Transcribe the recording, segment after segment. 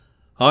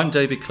I'm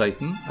David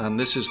Clayton, and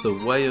this is the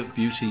Way of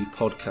Beauty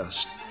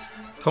podcast,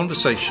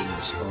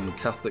 conversations on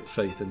Catholic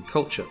faith and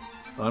culture.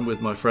 I'm with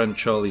my friend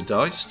Charlie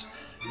Deist,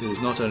 who is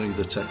not only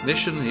the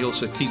technician, he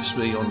also keeps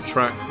me on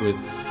track with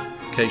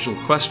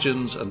occasional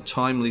questions and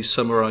timely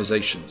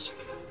summarizations.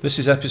 This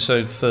is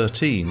episode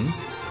 13,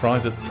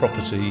 Private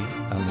Property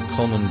and the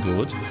Common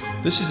Good.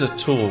 This is a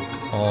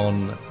talk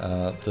on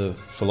the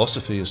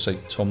philosophy of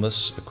St.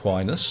 Thomas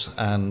Aquinas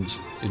and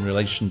in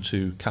relation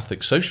to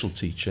Catholic social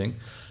teaching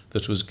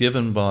that was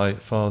given by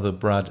Father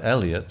Brad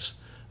Elliot,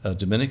 a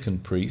Dominican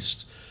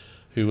priest,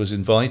 who was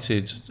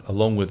invited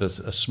along with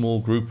a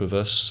small group of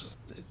us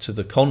to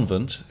the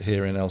convent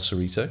here in El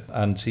Cerrito,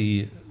 and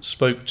he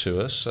spoke to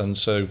us, and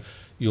so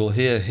you'll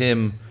hear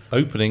him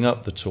opening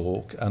up the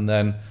talk, and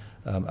then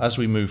as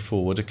we move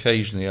forward,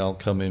 occasionally I'll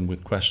come in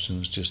with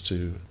questions just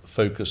to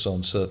focus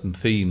on certain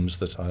themes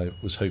that I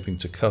was hoping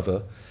to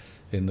cover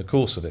in the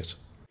course of it.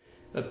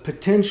 A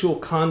potential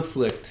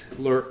conflict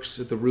lurks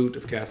at the root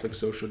of Catholic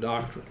social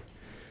doctrine.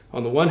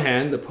 On the one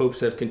hand, the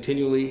popes have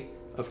continually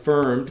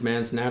affirmed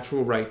man's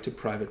natural right to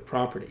private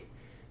property,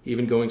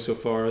 even going so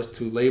far as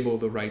to label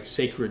the right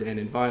sacred and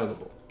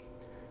inviolable.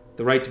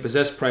 The right to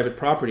possess private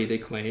property, they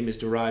claim, is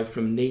derived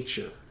from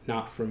nature,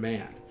 not from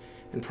man,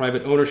 and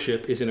private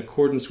ownership is in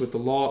accordance with the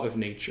law of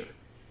nature,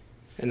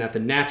 and that the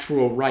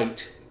natural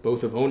right,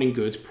 both of owning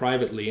goods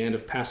privately and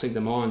of passing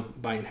them on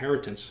by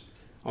inheritance,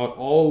 ought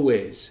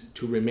always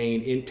to remain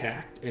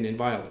intact and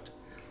inviolate.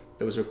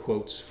 Those are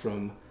quotes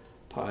from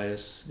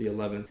Pius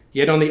XI.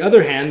 Yet on the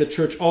other hand, the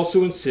Church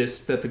also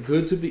insists that the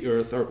goods of the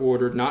earth are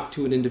ordered not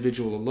to an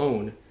individual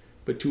alone,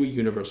 but to a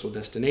universal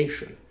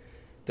destination,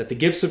 that the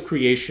gifts of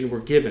creation were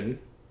given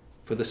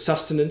for the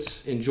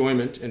sustenance,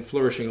 enjoyment, and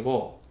flourishing of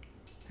all,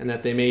 and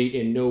that they may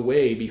in no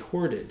way be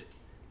hoarded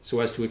so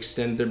as to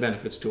extend their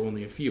benefits to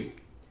only a few.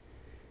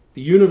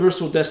 The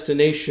universal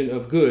destination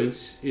of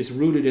goods is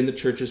rooted in the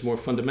Church's more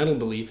fundamental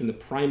belief in the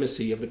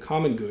primacy of the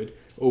common good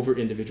over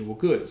individual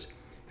goods,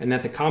 and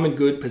that the common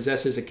good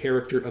possesses a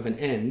character of an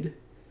end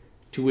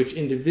to which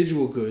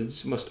individual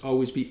goods must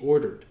always be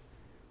ordered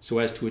so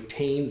as to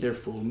attain their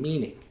full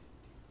meaning.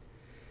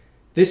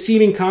 This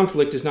seeming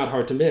conflict is not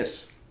hard to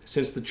miss,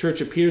 since the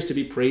Church appears to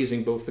be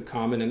praising both the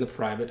common and the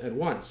private at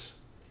once.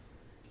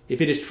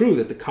 If it is true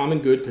that the common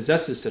good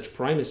possesses such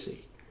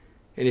primacy,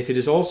 and if it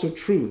is also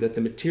true that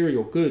the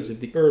material goods of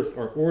the earth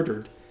are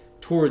ordered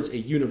towards a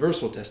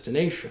universal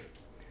destination,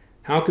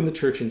 how can the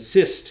Church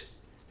insist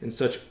in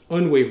such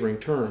unwavering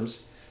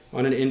terms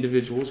on an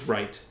individual's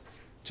right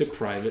to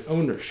private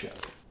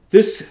ownership?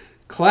 This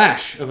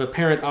clash of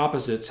apparent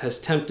opposites has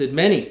tempted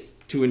many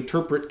to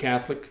interpret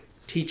Catholic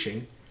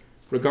teaching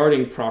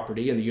regarding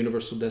property and the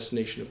universal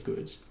destination of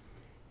goods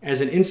as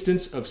an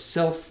instance of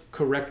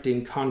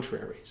self-correcting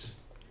contraries,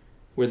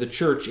 where the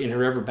Church, in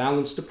her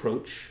ever-balanced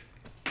approach,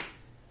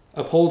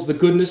 upholds the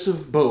goodness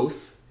of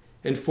both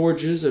and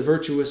forges a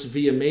virtuous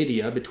via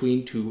media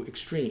between two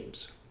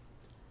extremes.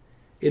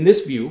 In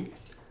this view,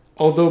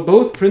 although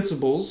both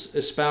principles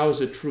espouse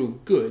a true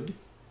good,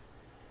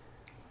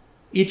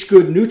 each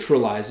good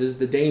neutralizes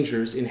the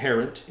dangers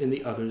inherent in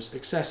the other's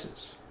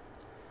excesses.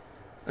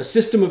 A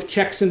system of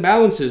checks and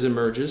balances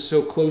emerges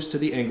so close to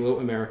the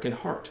Anglo-American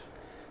heart,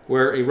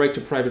 where a right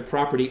to private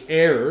property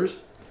errs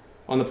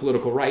on the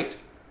political right.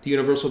 The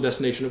universal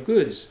destination of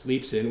goods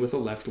leaps in with a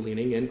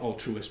left-leaning and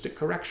altruistic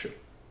correction.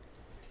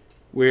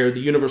 Where the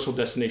universal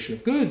destination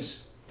of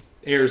goods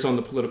errs on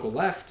the political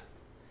left,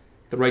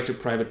 the right to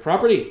private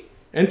property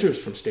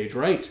enters from stage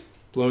right,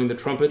 blowing the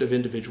trumpet of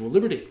individual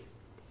liberty.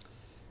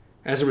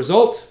 As a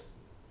result,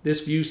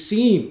 this view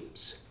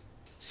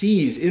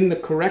sees in the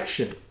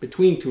correction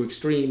between two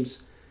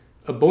extremes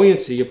a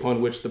buoyancy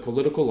upon which the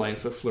political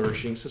life of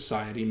flourishing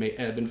society may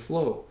ebb and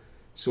flow,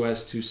 so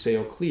as to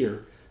sail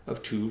clear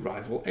of two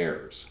rival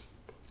errors.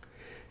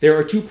 There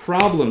are two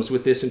problems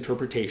with this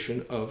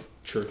interpretation of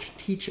Church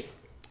teaching.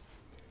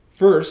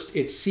 First,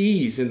 it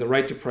sees in the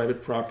right to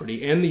private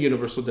property and the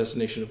universal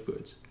destination of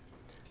goods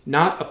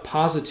not a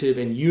positive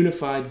and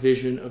unified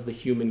vision of the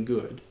human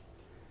good,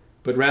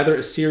 but rather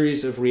a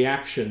series of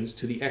reactions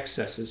to the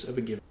excesses of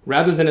a given.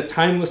 Rather than a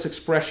timeless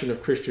expression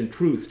of Christian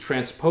truth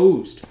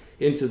transposed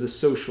into the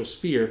social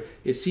sphere,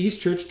 it sees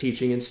Church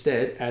teaching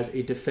instead as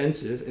a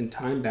defensive and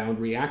time-bound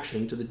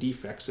reaction to the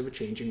defects of a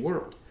changing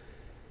world,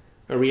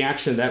 a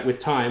reaction that with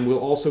time will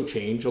also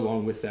change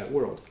along with that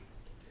world.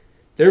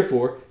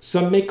 Therefore,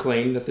 some may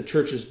claim that the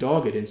Church's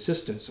dogged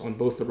insistence on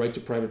both the right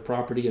to private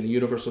property and the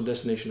universal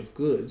destination of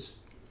goods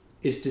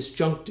is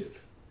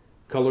disjunctive,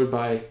 colored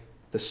by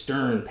the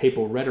stern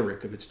papal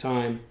rhetoric of its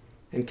time,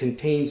 and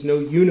contains no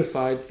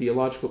unified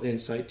theological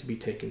insight to be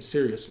taken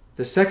seriously.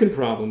 The second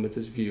problem with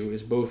this view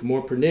is both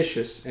more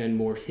pernicious and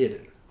more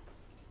hidden.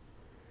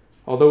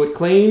 Although it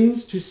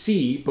claims to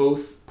see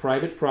both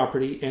private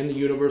property and the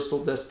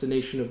universal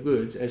destination of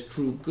goods as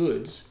true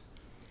goods,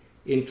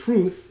 in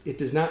truth, it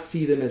does not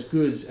see them as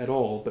goods at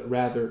all, but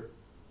rather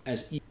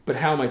as evil. But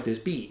how might this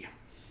be?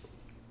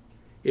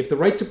 If the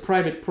right to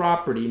private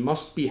property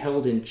must be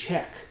held in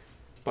check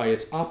by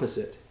its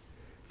opposite,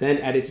 then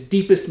at its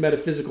deepest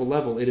metaphysical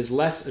level, it is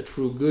less a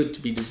true good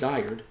to be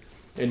desired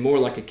and more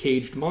like a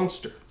caged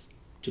monster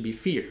to be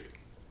feared.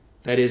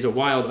 That is, a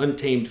wild,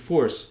 untamed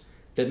force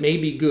that may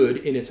be good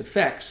in its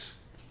effects,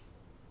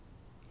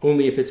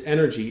 only if its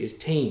energy is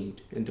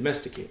tamed and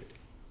domesticated.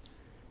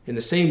 In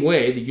the same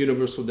way, the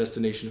universal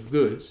destination of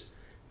goods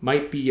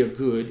might be a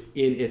good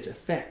in its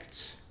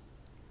effects,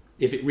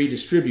 if it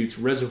redistributes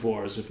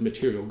reservoirs of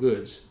material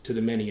goods to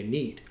the many in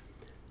need,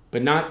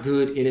 but not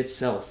good in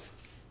itself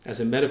as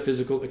a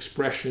metaphysical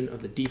expression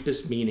of the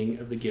deepest meaning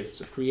of the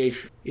gifts of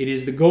creation. It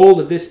is the goal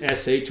of this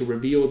essay to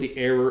reveal the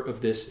error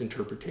of this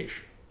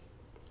interpretation.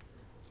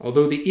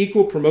 Although the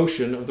equal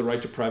promotion of the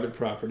right to private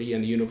property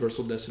and the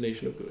universal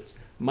destination of goods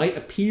might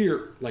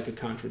appear like a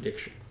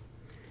contradiction,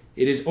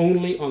 it is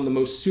only on the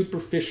most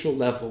superficial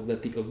level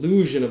that the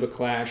illusion of a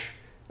clash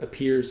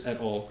appears at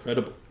all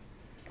credible.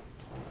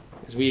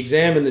 As we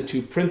examine the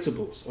two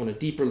principles on a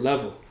deeper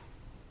level,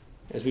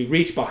 as we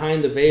reach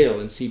behind the veil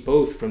and see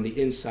both from the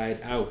inside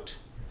out,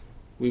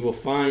 we will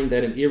find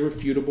that an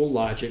irrefutable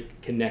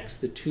logic connects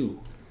the two,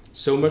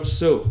 so much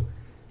so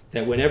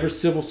that whenever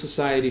civil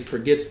society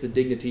forgets the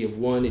dignity of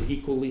one, it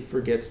equally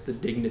forgets the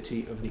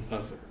dignity of the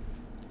other.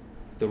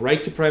 The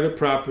right to private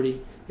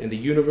property and the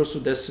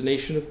universal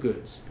destination of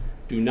goods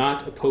do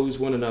not oppose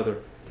one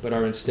another, but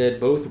are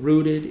instead both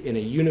rooted in a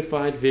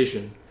unified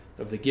vision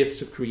of the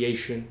gifts of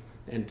creation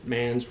and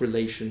man's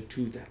relation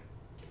to them.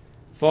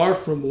 Far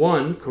from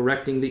one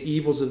correcting the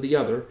evils of the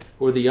other,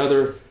 or the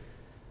other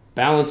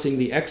balancing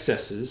the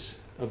excesses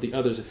of the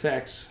other's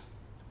effects,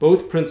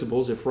 both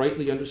principles, if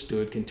rightly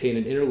understood, contain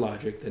an inner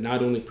logic that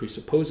not only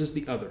presupposes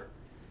the other,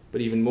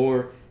 but even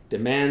more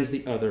demands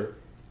the other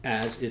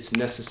as its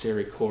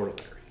necessary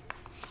corollary.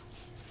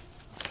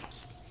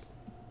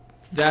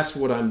 That's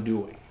what I'm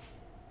doing.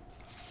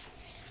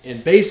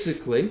 And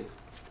basically,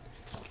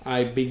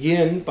 I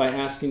begin by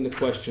asking the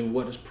question,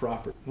 what is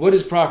property? What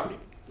is property?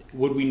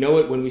 Would we know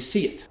it when we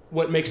see it?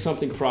 What makes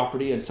something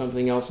property and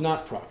something else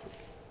not property?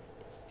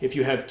 If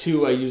you have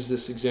two, I use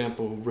this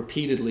example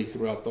repeatedly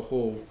throughout the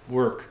whole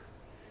work.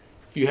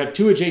 If you have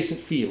two adjacent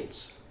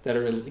fields that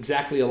are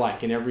exactly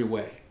alike in every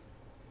way,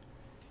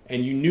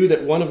 and you knew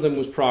that one of them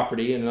was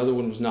property and another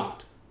one was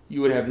not,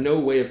 you would have no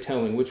way of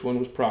telling which one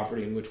was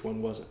property and which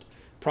one wasn't.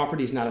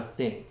 Property is not a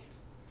thing.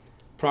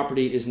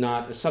 Property is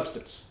not a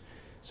substance.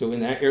 So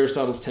in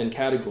Aristotle's 10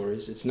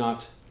 categories, it's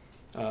not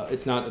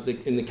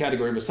in the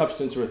category of a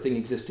substance or a thing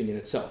existing in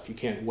itself. You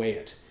can't weigh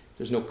it.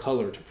 There's no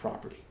color to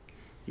property.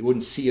 You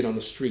wouldn't see it on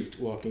the street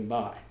walking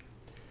by.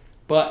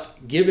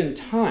 But given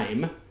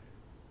time,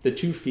 the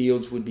two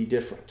fields would be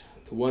different.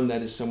 The one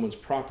that is someone's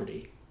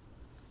property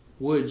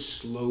would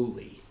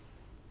slowly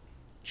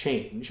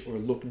change or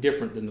look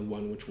different than the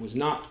one which was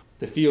not.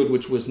 The field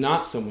which was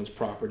not someone's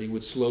property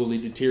would slowly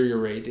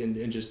deteriorate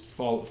and just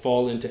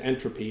fall into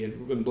entropy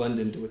and blend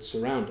into its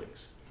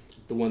surroundings.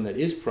 The one that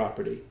is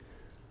property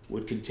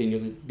would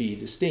continually be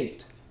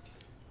distinct.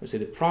 I say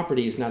that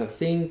property is not a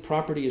thing.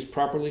 Property is,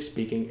 properly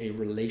speaking, a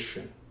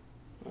relation.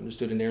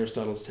 Understood in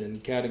Aristotle's 10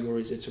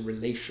 categories, it's a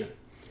relation.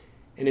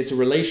 And it's a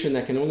relation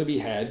that can only be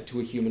had to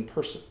a human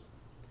person.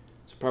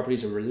 So property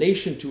is a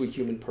relation to a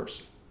human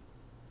person.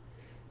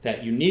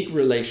 That unique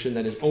relation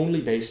that is only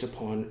based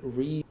upon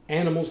reason.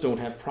 Animals don't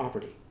have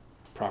property,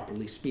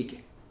 properly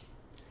speaking.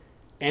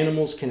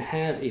 Animals can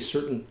have a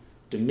certain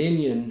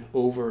dominion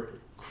over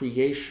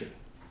creation.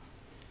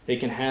 They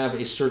can have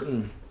a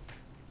certain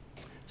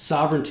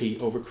sovereignty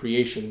over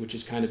creation, which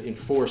is kind of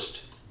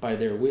enforced by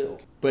their will.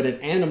 But an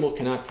animal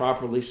cannot,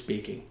 properly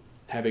speaking,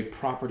 have a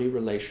property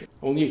relation.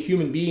 Only a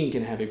human being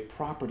can have a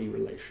property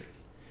relation,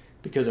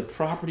 because a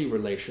property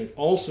relation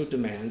also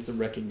demands the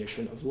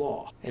recognition of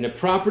law. And a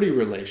property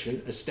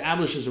relation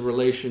establishes a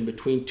relation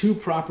between two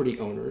property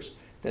owners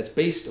that's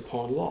based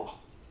upon law,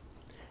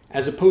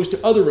 as opposed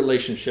to other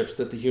relationships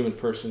that the human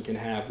person can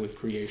have with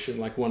creation,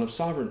 like one of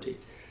sovereignty.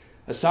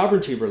 A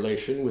sovereignty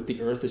relation with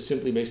the earth is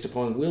simply based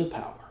upon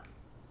willpower.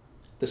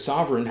 The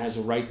sovereign has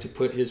a right to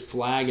put his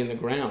flag in the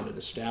ground and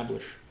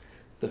establish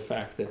the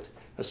fact that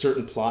a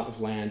certain plot of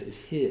land is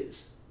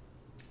his.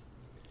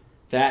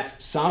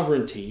 That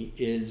sovereignty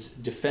is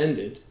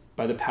defended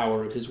by the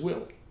power of his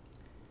will.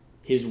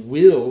 His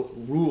will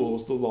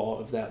rules the law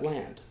of that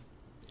land.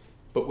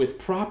 But with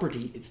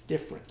property, it's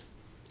different.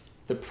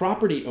 The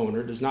property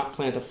owner does not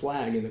plant a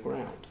flag in the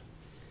ground.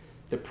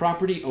 The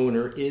property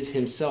owner is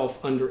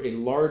himself under a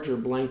larger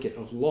blanket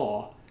of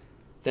law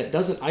that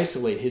doesn't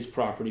isolate his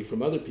property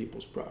from other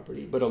people's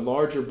property, but a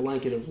larger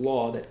blanket of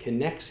law that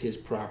connects his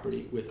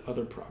property with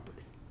other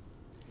property.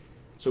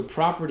 So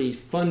property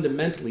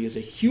fundamentally is a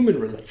human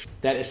relation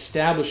that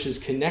establishes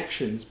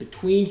connections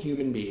between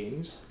human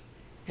beings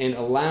and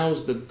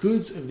allows the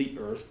goods of the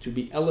earth to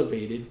be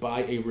elevated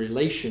by a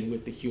relation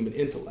with the human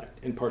intellect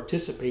and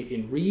participate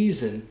in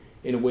reason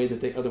in a way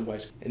that they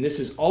otherwise can't. And this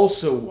is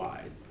also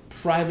why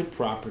private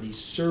property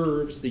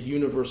serves the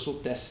universal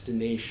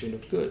destination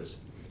of goods.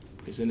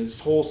 Because in this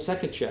whole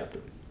second chapter,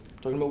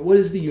 talking about what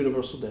is the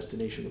universal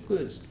destination of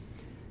goods.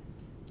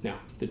 Now,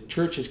 the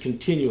church has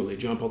continually,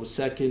 John Paul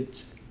II,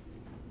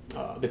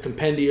 The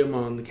compendium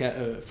on the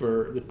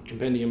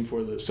compendium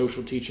for the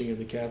social teaching of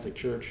the Catholic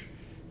Church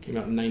came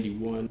out in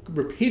 91.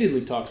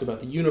 Repeatedly talks about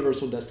the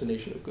universal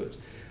destination of goods.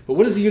 But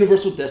what is the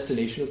universal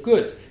destination of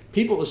goods?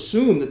 People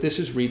assume that this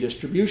is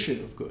redistribution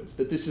of goods,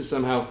 that this is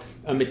somehow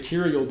a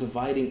material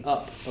dividing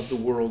up of the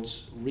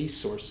world's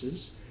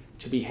resources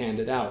to be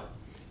handed out.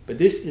 But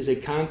this is a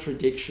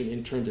contradiction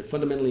in terms it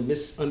fundamentally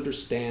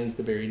misunderstands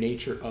the very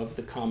nature of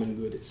the common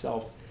good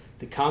itself.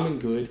 The common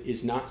good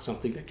is not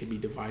something that can be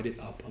divided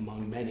up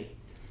among many.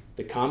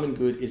 The common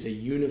good is a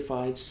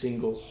unified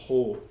single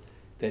whole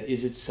that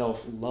is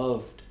itself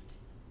loved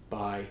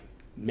by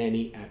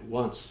many at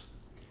once.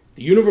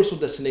 The universal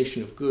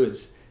destination of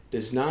goods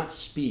does not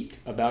speak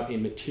about a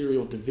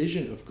material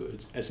division of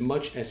goods as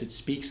much as it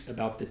speaks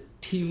about the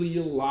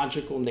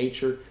teleological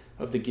nature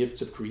of the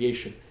gifts of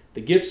creation.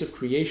 The gifts of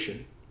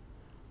creation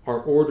are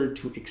ordered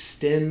to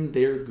extend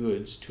their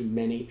goods to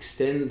many,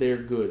 extend their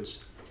goods.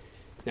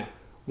 Now,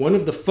 one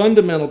of the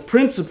fundamental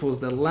principles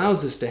that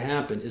allows this to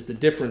happen is the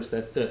difference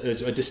that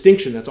is a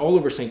distinction that's all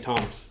over St.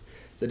 Thomas.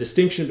 The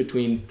distinction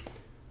between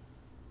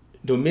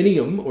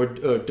dominium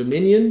or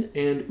dominion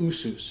and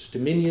usus,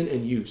 dominion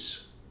and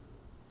use.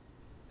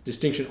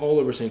 Distinction all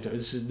over St.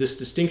 Thomas. This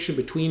distinction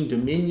between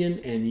dominion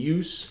and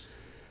use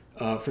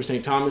for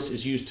St. Thomas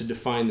is used to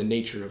define the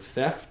nature of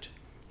theft.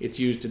 It's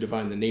used to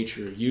define the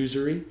nature of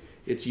usury.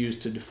 It's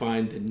used to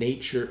define the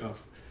nature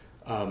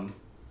of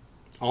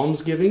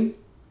almsgiving.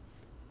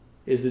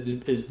 Is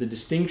the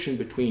distinction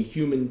between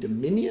human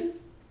dominion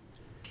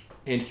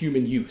and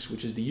human use,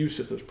 which is the use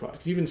of those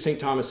products. Even St.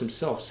 Thomas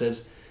himself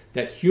says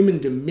that human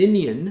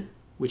dominion,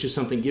 which is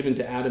something given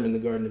to Adam in the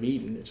Garden of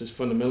Eden, it's just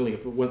fundamentally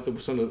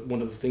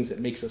one of the things that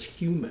makes us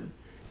human,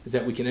 is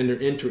that we can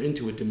enter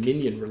into a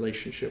dominion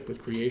relationship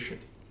with creation,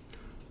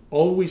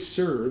 always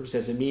serves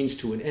as a means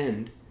to an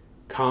end,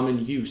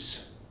 common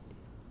use.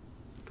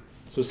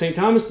 So St.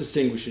 Thomas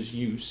distinguishes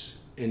use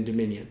and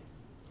dominion.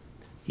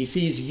 He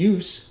sees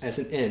use as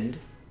an end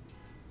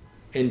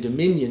and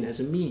dominion as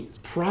a means.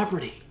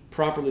 Property,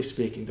 properly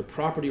speaking, the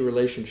property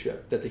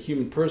relationship that the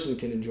human person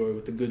can enjoy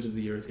with the goods of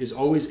the earth is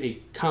always a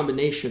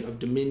combination of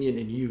dominion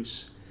and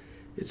use.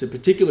 It's a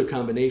particular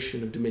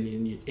combination of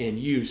dominion and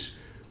use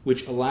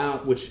which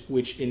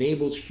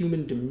enables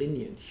human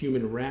dominion,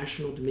 human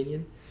rational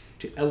dominion,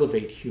 to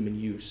elevate human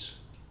use.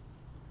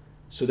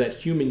 So that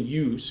human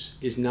use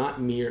is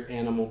not mere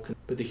animal,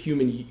 but the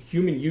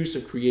human use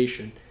of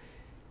creation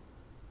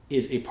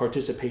is a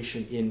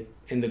participation in,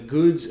 and the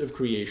goods of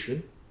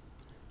creation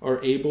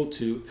are able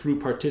to, through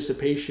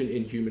participation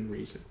in human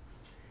reason,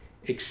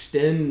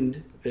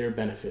 extend their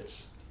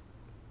benefits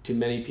to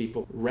many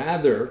people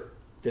rather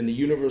than the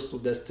universal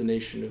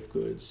destination of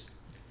goods,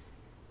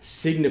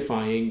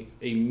 signifying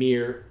a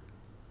mere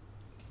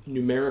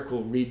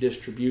numerical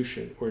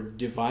redistribution or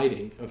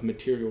dividing of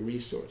material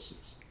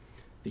resources.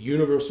 The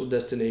universal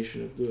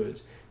destination of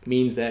goods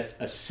means that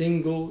a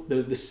single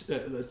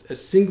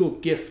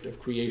gift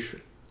of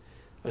creation,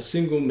 a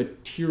single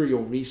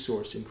material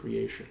resource in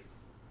creation,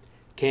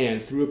 can,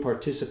 through a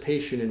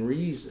participation in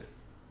reason,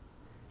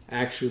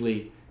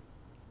 actually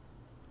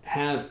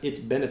have its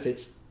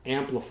benefits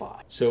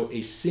amplified. So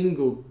a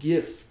single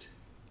gift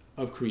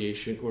of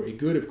creation or a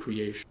good of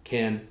creation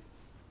can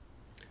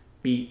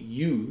be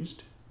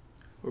used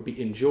or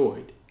be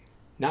enjoyed,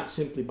 not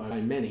simply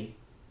by many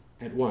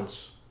at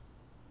once,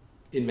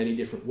 in many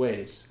different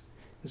ways.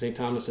 St.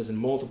 Thomas says in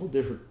multiple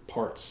different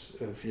parts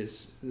of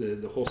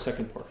the whole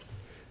second part,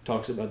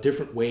 talks about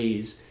different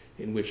ways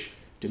in which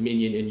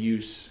dominion and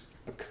use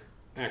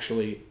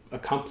actually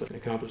accomplish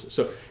it.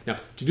 So now,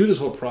 to do this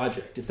whole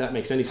project, if that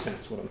makes any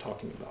sense, what I'm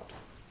talking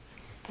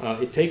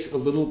about, it takes a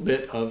little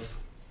bit of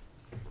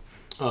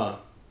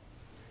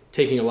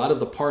taking a lot of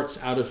the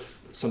parts out of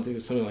something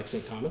like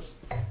St. Thomas,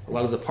 a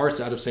lot of the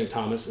parts out of St.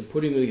 Thomas,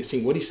 and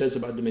seeing what he says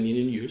about dominion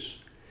and use,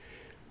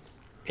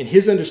 and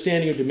his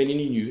understanding of dominion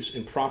and use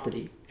and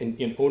property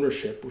and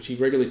ownership, which he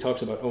regularly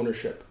talks about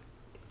ownership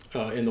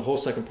in the whole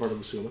second part of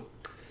the Summa,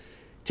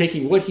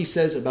 taking what he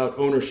says about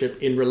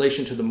ownership in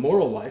relation to the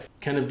moral life,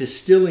 kind of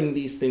distilling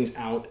these things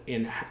out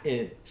and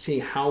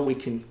seeing how we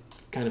can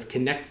kind of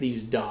connect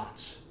these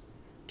dots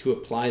to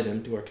apply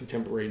them to our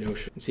contemporary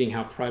notion, and seeing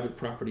how private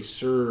property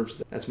serves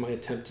them. That's my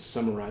attempt to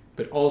summarize.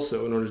 But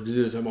also, in order to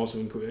do this, I'm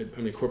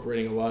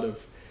incorporating a lot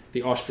of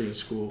the Austrian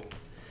school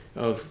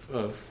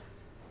of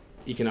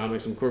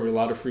economics. I'm incorporating a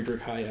lot of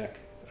Friedrich Hayek,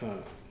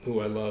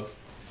 who I love,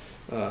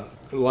 a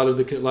lot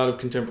of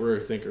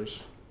contemporary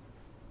thinkers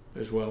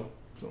as well.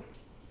 So,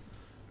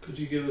 could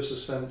you give us a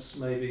sense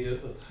maybe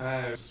of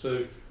how?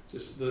 So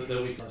just that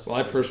we can. Well,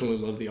 I personally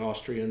love the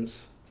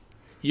Austrians.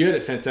 You had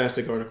a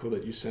fantastic article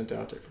that you sent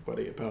out to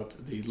everybody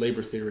about the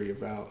labor theory of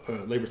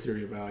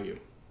value.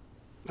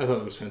 I thought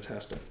it was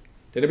fantastic.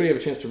 Did anybody have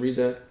a chance to read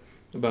that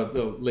about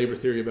the labor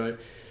theory of value?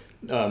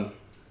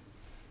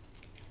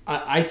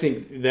 I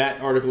think that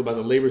article about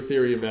the labor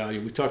theory of value.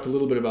 We talked a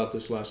little bit about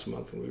this last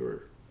month when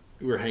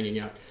we were hanging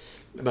out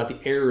about the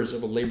errors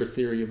of a labor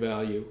theory of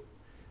value.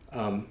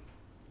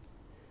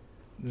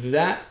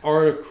 That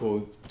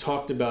article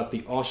talked about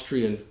the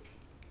Austrian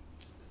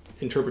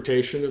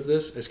interpretation of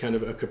this as kind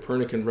of a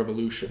Copernican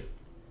revolution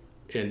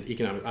in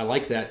economics. I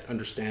like that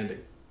understanding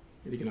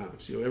in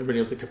economics. Everybody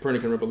knows the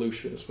Copernican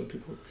revolution is when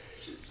people.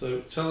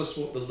 So tell us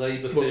what the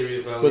labour theory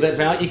of value. Well,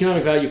 that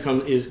economic value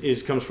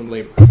comes from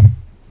labor,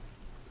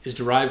 is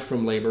derived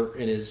from labor,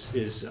 and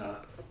is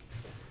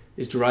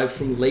derived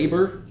from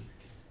labor,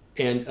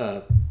 and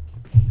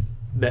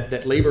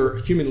that labor,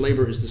 human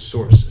labor, is the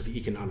source of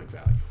economic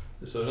value.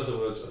 So in other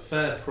words, a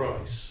fair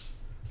price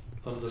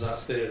under that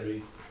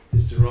theory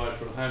is derived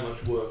from how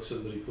much work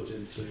somebody put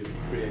into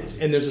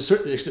creating. And there's a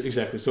certain,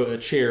 exactly. So a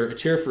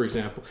chair, for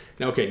example.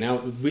 Now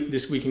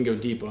we can go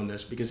deep on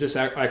this because this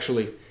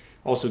actually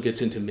also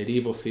gets into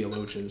medieval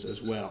theologians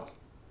as well.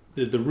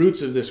 The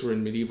roots of this were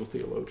in medieval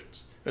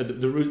theologians. The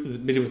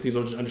medieval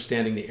theologians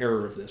understanding the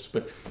error of this.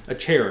 But a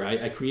chair,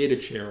 I create a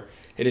chair,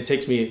 and it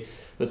takes me,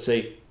 let's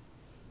say,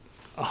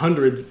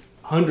 100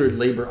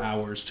 labor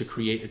hours to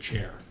create a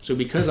chair. So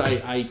because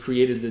I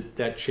created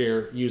that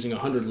chair using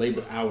 100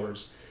 labor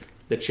hours,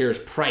 the chair's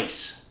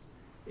price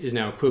is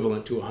now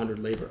equivalent to 100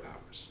 labor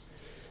hours.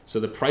 So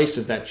the price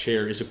of that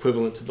chair is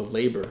equivalent to the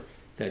labor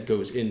that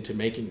goes into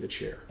making the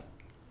chair.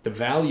 The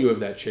value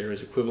of that chair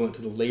is equivalent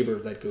to the labor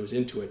that goes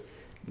into it,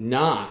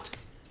 not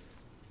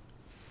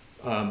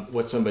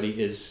what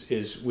somebody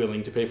is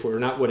willing to pay for, or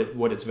not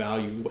what its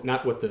value,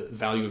 not what the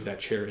value of that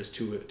chair is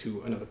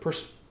to another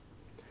person.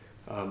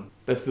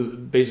 That's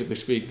basically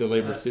speak the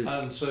labor theory.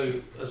 And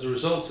so, as a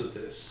result of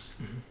this,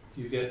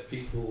 you get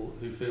people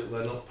who feel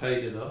they're not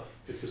paid enough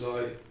because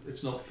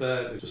it's not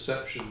fair. The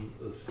perception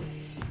of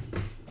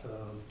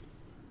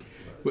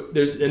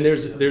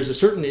there's a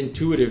certain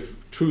intuitive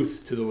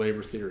truth to the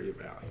labor theory of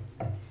value.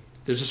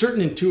 There's a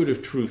certain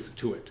intuitive truth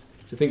to it.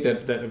 To think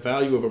that a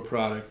value of a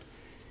product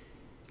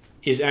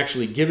is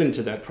actually given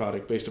to that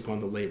product based upon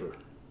the labor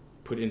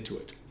put into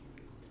it.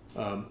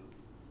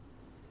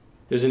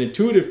 There's an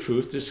intuitive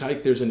truth, just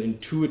like there's an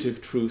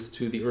intuitive truth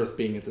to the earth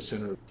being at the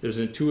center. There's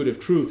an intuitive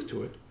truth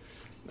to it.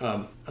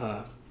 And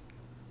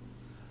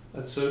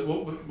so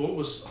what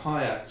was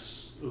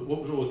Hayek's,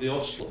 what was the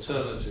Austrian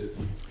alternative?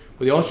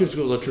 Well, the Austrian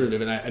school's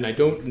alternative, and I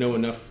don't know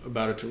enough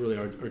about it to really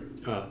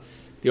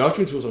the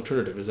Austrian school's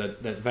alternative is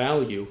that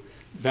value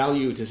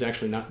is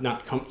actually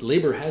not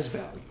labor has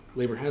value,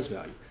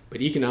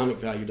 but economic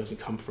value doesn't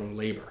come from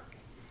labor.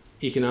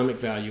 Economic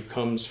value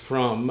comes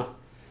from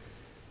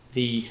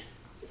the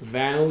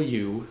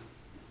value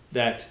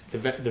that the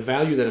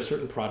value that a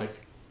certain product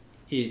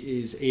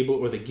is able,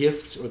 or the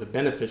gifts or the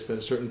benefits that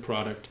a certain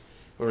product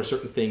or a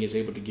certain thing is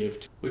able to give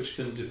to, which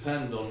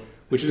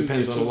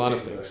depends on a lot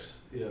of things.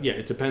 Yeah,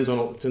 it depends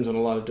on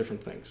a lot of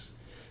different things.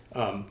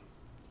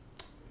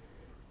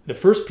 The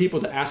first people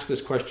to ask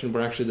this question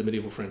were actually the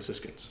medieval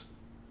Franciscans,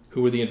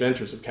 who were the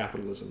inventors of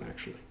capitalism.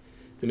 Actually,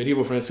 the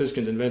medieval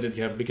Franciscans invented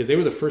because they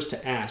were the first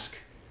to ask.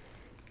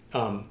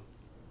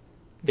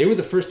 They were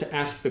the first to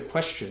ask the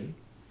question.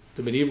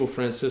 The medieval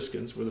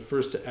Franciscans were the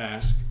first to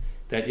ask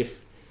that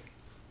if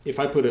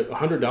I put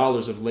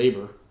 $100 of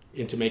labor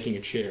into making a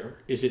chair,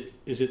 is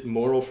it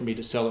moral for me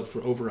to sell it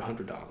for over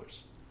 $100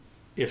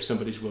 if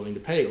somebody's willing to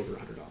pay over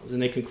 $100? And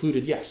they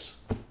concluded yes.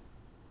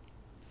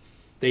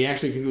 They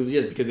actually concluded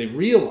yes because they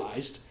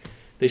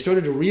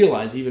started to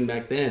realize even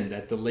back then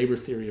that the labor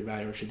theory of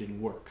value actually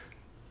didn't work.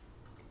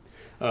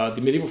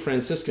 The medieval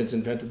Franciscans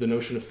invented the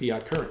notion of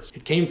fiat currency.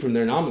 It came from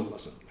their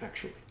nominalism,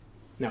 actually.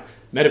 Now,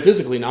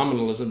 metaphysically,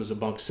 nominalism is a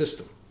bunk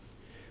system.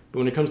 But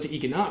when it comes to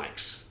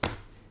economics,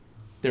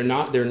 their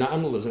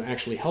nominalism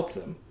actually helped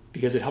them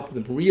because it helped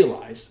them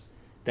realize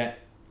that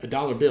a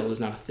dollar bill is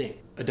not a thing.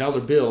 A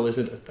dollar bill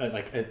isn't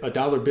a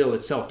dollar bill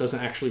itself doesn't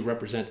actually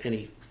represent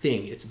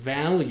anything. Its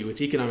value,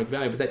 its economic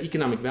value, but that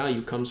economic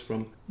value comes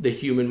from the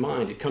human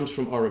mind. It comes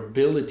from our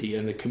ability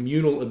and the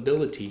communal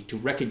ability to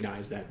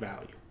recognize that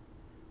value.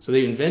 So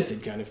they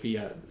invented kind of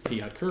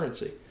fiat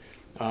currency.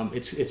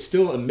 It's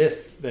still a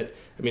myth that,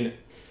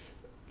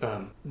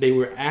 they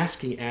were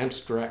asking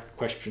abstract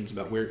questions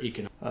about where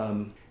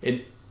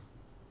and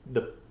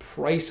the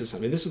price of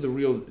something. This is the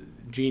real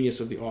genius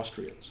of the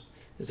Austrians,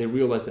 is they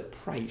realized that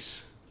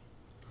price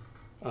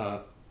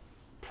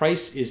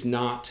is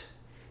not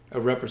a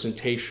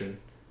representation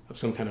of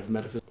some kind of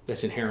metaphysics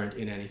that's inherent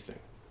in anything.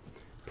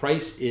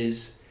 Price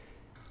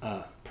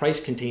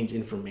contains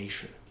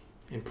information,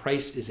 and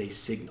price is a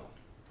signal.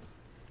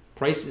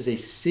 Price is a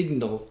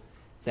signal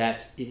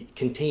that it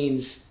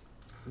contains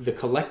the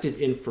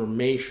collective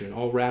information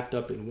all wrapped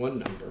up in one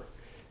number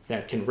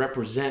that can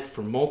represent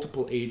for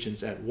multiple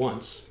agents at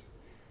once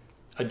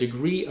a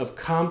degree of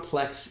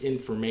complex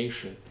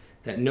information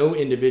that no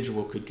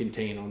individual could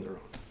contain on their own.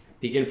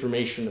 The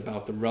information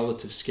about the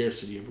relative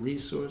scarcity of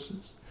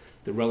resources,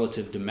 the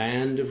relative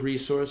demand of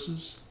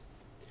resources,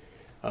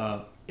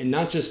 and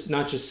not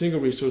just single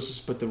resources,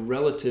 but the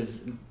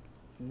relative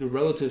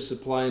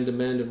supply and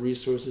demand of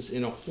resources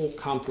in a whole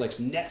complex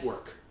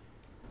network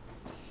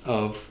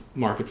of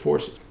market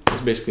forces.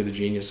 It's basically the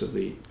genius of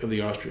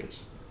the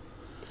Austrians.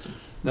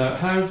 Now,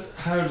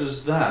 how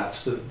does that,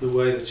 the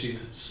way that you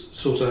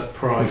sort out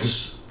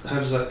price, how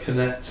does that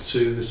connect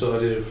to this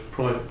idea of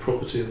private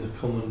property and the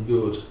common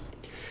good?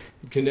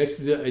 It connects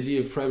the idea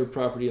of private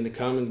property and the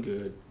common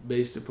good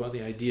based upon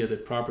the idea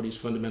that property is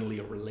fundamentally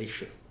a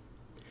relation.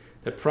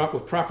 That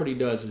what property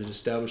does is it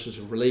establishes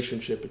a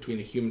relationship between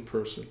a human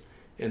person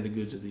and the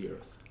goods of the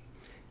earth.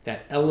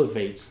 That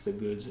elevates the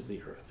goods of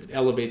the earth. It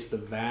elevates the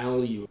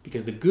value,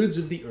 because the goods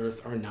of the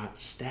earth are not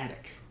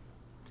static.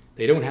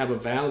 They don't have a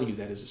value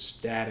that is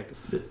static.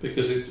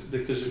 Because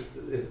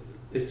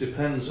it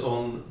depends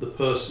on the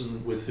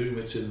person with whom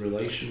it's in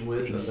relation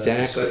with, exactly. And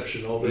their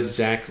perception of it,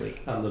 exactly,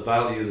 and the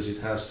value that it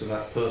has to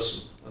that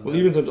person. And well,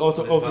 even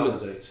ultimately,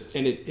 validates it.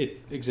 And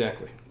it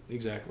exactly,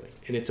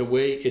 and it's a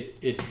way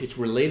it's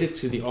related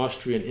to the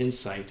Austrian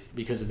insight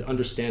because of the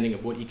understanding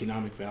of what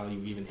economic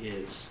value even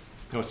is.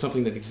 Now, it's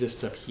something that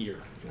exists up here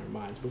in our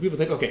minds, but people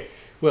think, okay,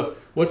 well,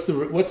 what's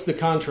the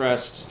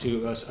contrast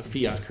to a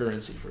fiat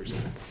currency, for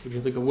example?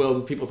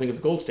 People think of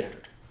the gold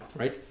standard,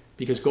 right?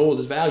 Because gold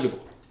is valuable.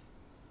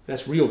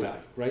 That's real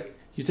value, right?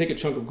 You take a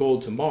chunk of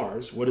gold to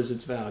Mars, what is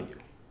its value?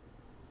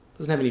 It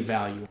doesn't have any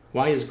value.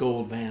 Why is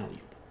gold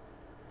valuable?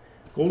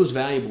 Gold is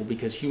valuable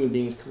because human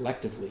beings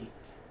collectively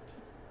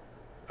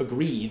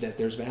agree that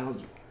there's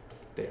value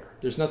there.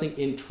 There's nothing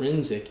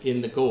intrinsic in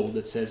the gold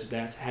that says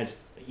that has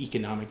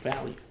economic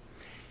value.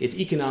 Its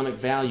economic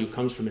value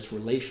comes from its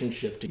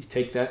relationship to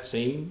take that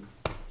same,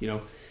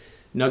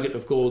 nugget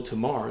of gold to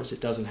Mars. It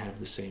doesn't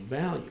have the same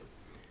value.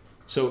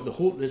 So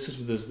this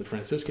is the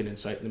Franciscan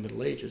insight in the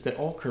Middle Ages, that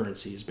all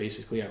currency is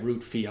basically at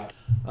root fiat.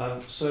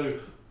 So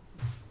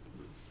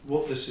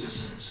what this is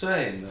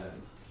saying then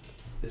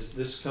is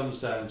this comes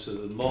down to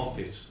the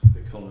market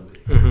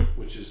economy,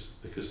 which is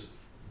because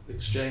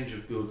exchange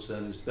of goods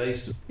then is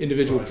based on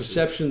individual prices.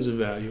 Perceptions of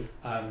value.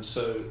 And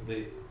so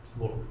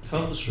what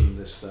comes from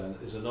this then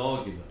is an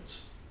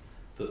argument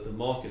that the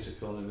market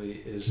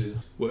economy is in...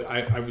 Well,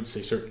 I would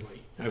say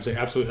certainly. I would say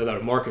absolutely that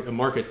a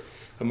market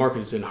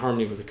is in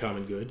harmony with the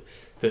common good.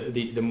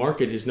 The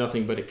market is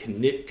nothing but a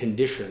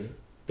condition,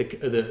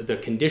 the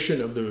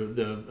condition of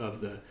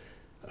the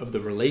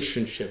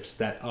relationships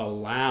that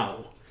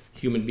allow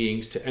human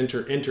beings to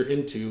enter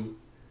into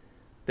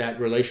that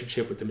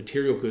relationship with the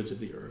material goods of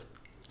the earth,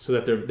 so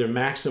that they're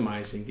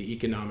maximizing the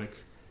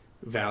economic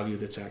value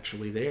that's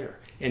actually there,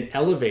 and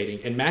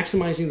elevating and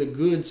maximizing the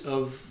goods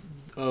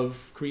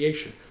of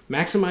creation,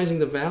 maximizing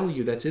the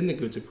value that's in the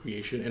goods of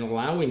creation, and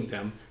allowing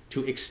them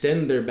to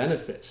extend their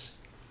benefits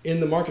in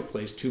the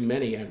marketplace to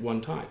many at one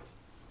time.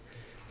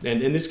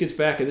 And this gets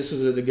back, and this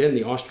is again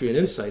the Austrian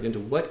insight into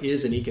what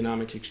is an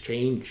economic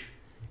exchange,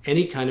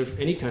 any kind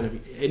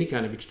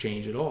of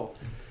exchange at all.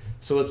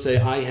 So let's say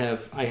I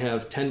have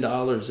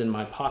 $10 in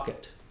my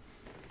pocket,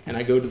 and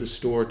I go to the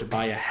store to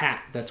buy a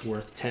hat that's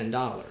worth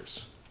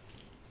 $10.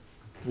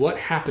 What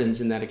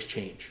happens in that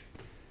exchange?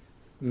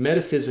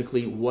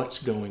 Metaphysically,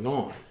 what's going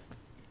on?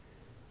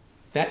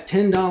 That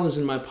 $10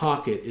 in my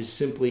pocket is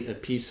simply a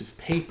piece of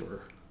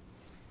paper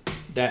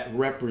that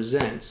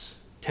represents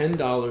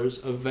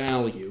 $10 of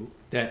value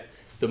that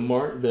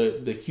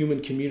the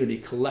human community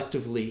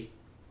collectively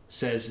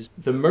says is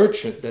the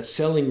merchant that's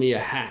selling me a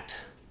hat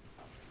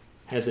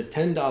has a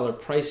 $10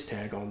 price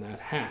tag on that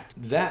hat.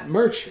 That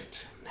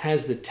merchant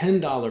has the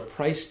 $10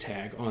 price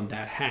tag on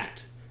that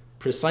hat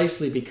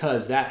precisely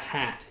because that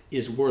hat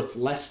is worth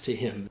less to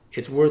him.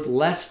 It's worth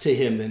less to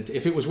him than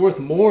if it was worth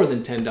more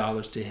than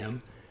 $10 to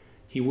him,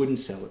 he wouldn't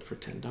sell it for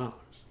 $10.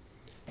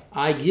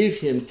 I give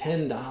him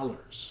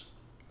 $10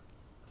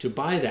 to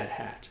buy that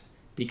hat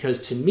because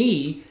to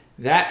me,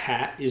 that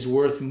hat is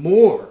worth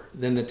more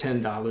than the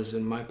 $10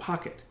 in my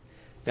pocket.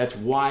 That's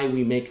why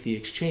we make the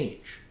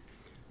exchange.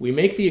 We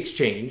make the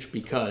exchange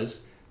because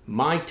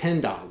my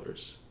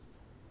 $10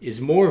 is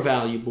more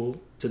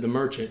valuable to the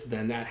merchant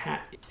than that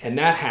hat. And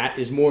that hat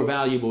is more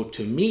valuable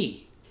to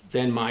me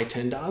than my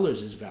 $10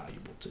 is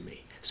valuable to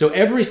me. So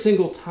every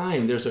single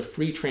time there's a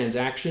free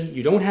transaction,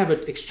 you don't have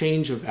an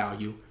exchange of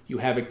value, you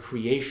have a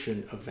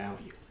creation of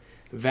value.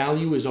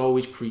 Value is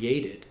always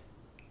created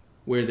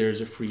where there's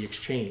a free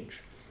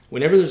exchange.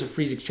 Whenever there's a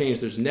free exchange,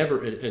 there's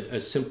never a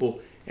simple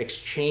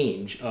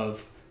exchange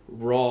of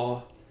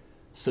raw,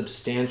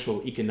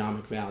 substantial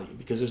economic value,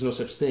 because there's no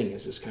such thing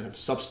as this kind of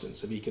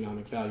substance of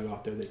economic value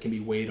out there that can be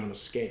weighed on a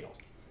scale.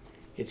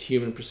 It's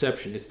human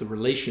perception. It's the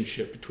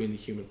relationship between the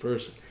human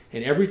person.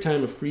 And every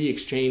time a free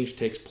exchange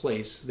takes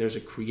place, there's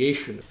a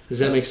creation. Does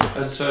that make sense?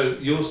 And so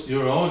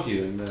you're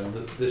arguing then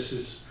that this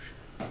is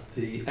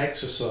the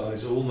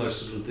exercise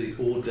almost of the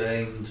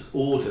ordained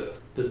order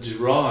that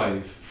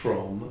derive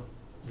from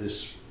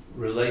this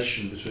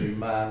relation between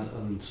man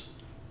and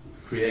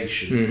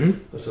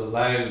creation that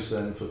allows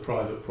then for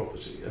private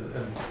property.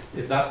 And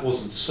if that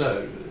wasn't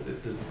so,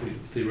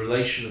 the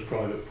relation of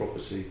private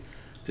property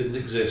didn't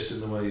exist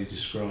in the way you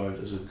described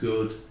as a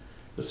good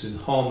that's in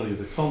harmony with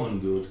the common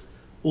good,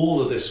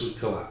 all of this would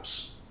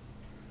collapse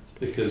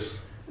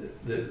because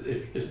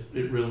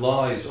it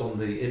relies on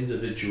the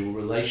individual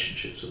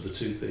relationships of the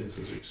two things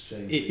that are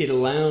exchanged.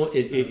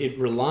 It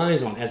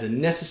relies on, as a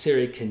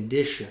necessary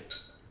condition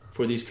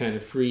for these kind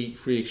of free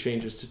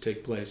exchanges to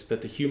take place,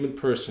 that the human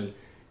person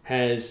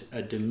has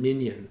a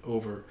dominion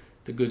over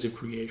the goods of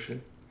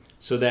creation,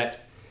 so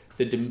that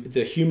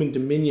the human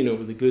dominion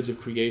over the goods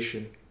of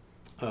creation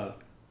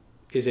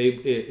is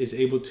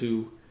able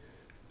to,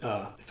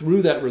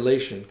 through that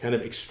relation, kind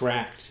of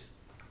extract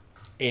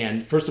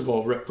and, first of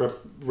all,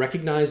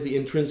 recognize the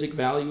intrinsic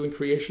value in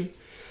creation,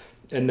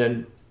 and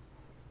then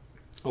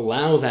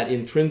allow that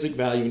intrinsic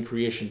value in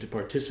creation to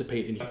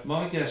participate in.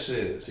 My guess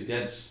is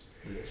against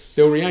this.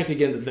 They'll react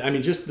against. I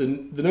mean, just the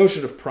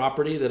notion of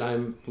property that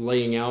I'm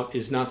laying out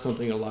is not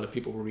something a lot of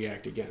people will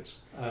react against.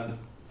 And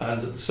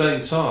at the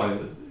same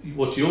time,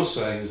 what you're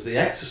saying is the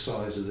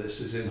exercise of this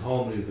is in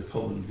harmony with the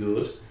common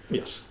good.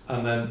 Yes.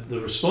 And then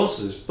the response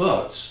is,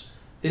 but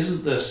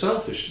isn't there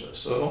selfishness?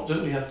 So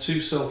don't we have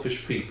two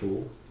selfish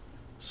people,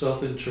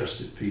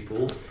 self-interested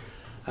people?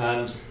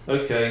 And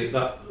okay,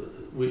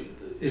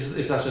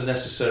 is that a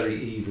necessary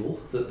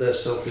evil, that they're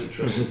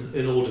self-interested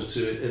in order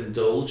to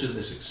indulge in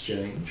this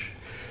exchange?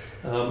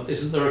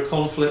 Isn't there a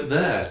conflict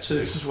there too?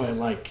 This is why I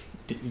like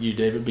you,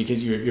 David,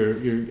 because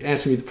you're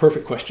asking me the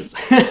perfect questions.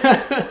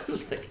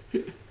 It's like,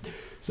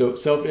 so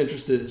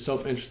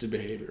self-interested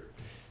behavior.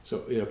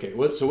 So okay,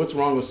 what's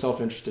wrong with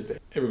self-interested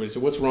behavior? Everybody,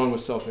 so what's wrong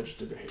with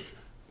self-interested behavior?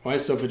 Why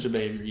is self-interested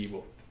behavior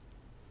evil?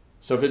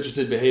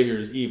 Self-interested behavior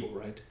is evil,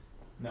 right?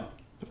 No,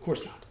 of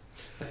course not.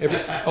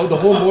 The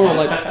whole moral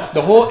life,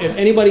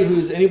 anybody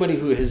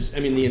who has, I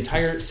mean, the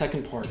entire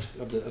second part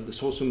of the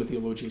whole Summa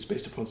Theologia is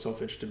based upon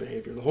self-interested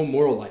behavior. The whole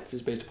moral life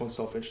is based upon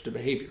self-interested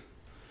behavior.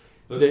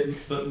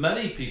 But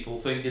many people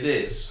think it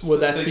is. Well,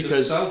 that's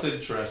because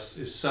self-interest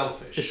is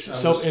selfish.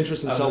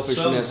 Self-interest and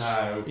selfishness,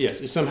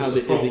 is somehow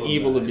the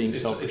evil of being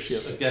selfish.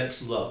 It's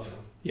against love.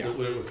 Yeah. That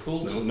we're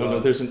called to love. No.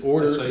 There's an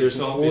order. So there's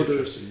an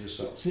order.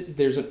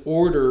 There's an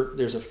order.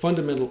 There's a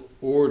fundamental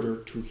order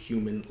to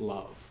human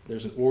love.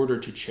 There's an order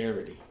to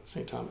charity.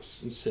 St.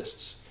 Thomas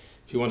insists.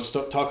 If you want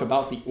to talk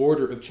about the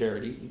order of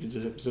charity, you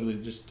can simply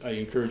I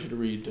encourage you to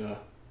read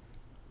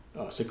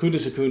Secunda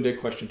Secundae,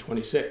 question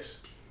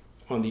 26,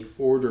 on the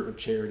order of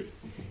charity.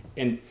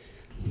 And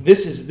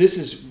this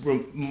is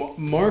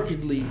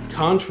markedly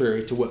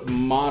contrary to what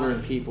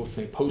modern people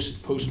think,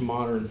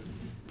 postmodern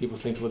people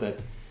think,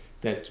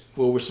 that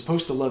we're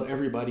supposed to love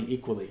everybody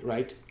equally,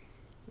 right?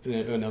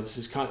 No, this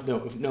is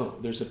no.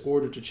 There's an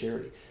order to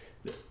charity.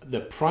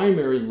 The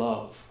primary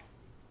love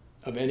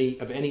of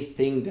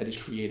anything that is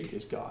created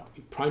is God.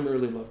 We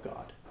primarily love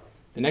God.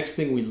 The next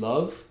thing we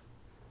love,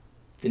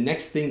 the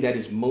next thing that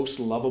is most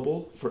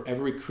lovable for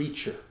every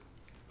creature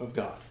of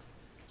God,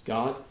 is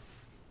God,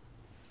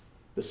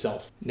 the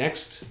self.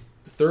 Next,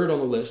 the third on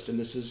the list, and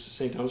this is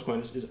St. Thomas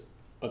Aquinas, is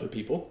other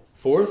people.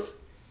 Fourth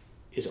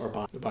is our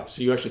body. The body.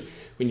 So you actually,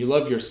 when you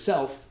love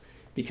yourself,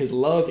 because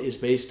love is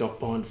based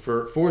upon,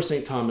 for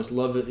St. Thomas,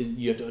 love,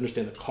 you have to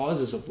understand the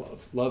causes of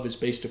love. Love is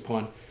based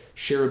upon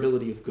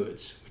shareability of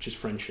goods, which is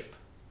friendship.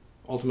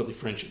 Ultimately,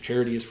 friendship.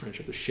 Charity is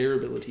friendship. The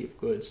shareability of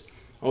goods.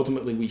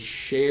 Ultimately, we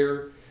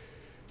share.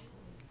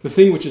 The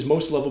thing which is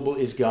most lovable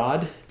is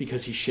God,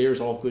 because he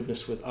shares all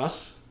goodness with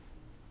us.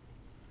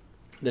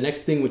 The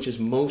next thing which is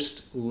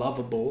most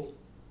lovable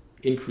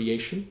in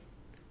creation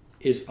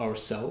is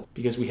ourself,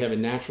 because we have a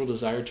natural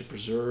desire to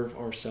preserve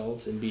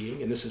ourselves in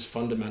being, and this is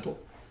fundamental.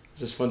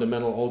 This is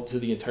fundamental all to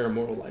the entire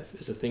moral life,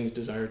 is a thing's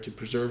desire to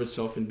preserve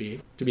itself in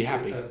being, to be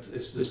happy. And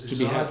it's the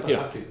desire for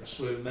happiness.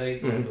 We're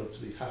made to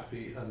be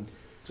happy, and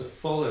to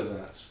follow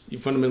that. You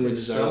fundamentally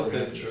desire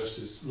self-interest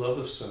is love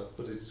of self,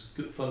 but it's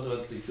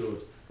fundamentally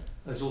good.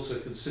 And it's also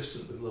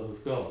consistent with love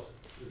of God.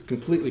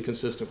 Completely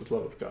consistent with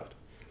love of God.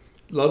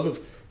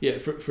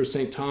 For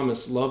St.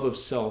 Thomas, love of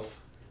self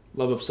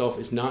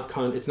is not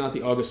it's not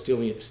the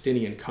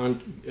Augustinian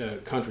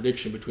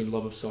contradiction between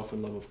love of self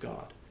and love of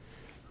God.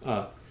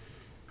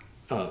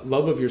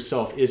 Love of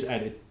yourself is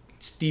at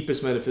its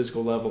deepest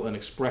metaphysical level an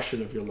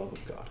expression of your love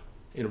of God,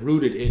 and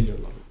rooted in your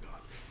love of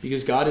God,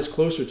 because God is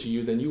closer to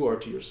you than you are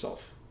to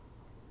yourself,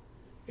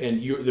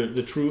 and your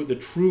true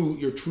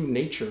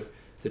nature,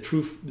 the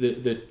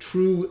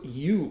true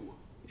you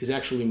is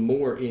actually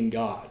more in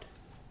God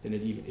than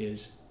it even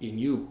is in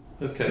you.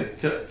 Okay,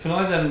 can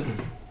I then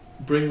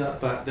bring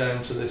that back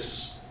down to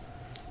this?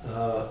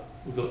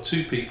 We've got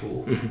two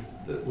people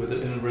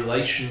that in a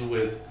relation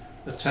with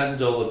a $10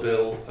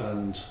 bill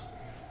and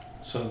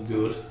some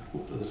good,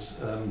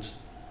 and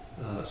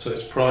so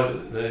it's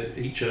private. They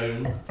each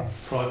own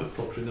private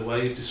property in the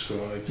way you've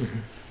described,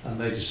 and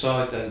they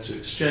decide then to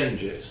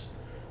exchange it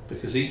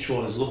because each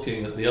one is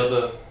looking at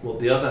what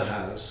the other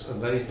has,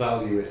 and they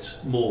value it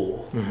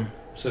more.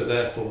 So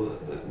therefore,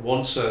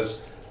 one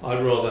says,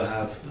 "I'd rather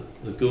have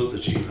the good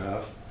that you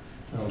have,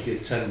 and I'll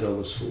give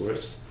 $10 for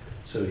it."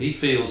 So he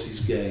feels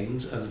he's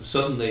gained, and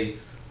suddenly,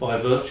 by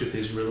virtue of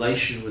his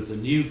relation with the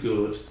new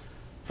good,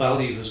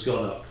 value has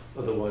gone up.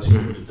 Otherwise, he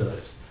would have done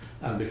it.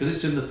 And because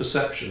it's in the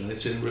perception,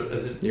 it's in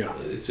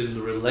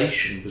the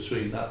relation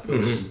between that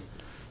person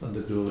and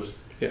the good.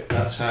 Yeah.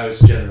 That's how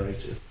it's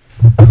generated.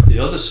 The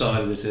other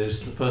side of it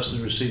is the person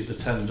who received the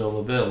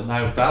 $10 bill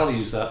now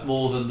values that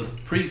more than the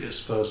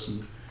previous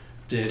person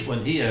did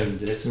when he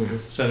owned it.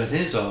 So in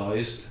his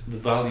eyes, the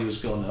value has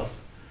gone up,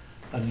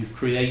 and you've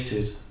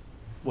created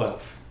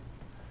wealth.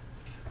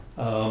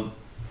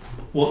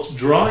 What's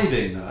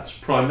driving that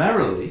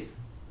primarily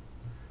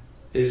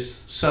is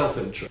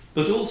self-interest,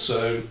 but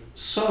also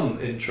some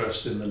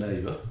interest in the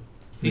neighbour.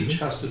 Each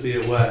has to be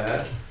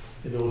aware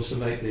in order to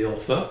make the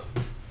offer.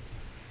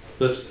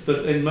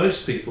 But in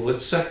most people,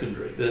 it's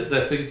secondary.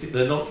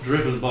 They're not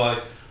driven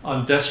by,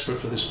 I'm desperate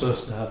for this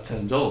person to have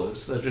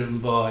 $10. They're driven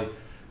by,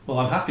 well,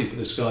 I'm happy for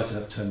this guy to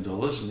have $10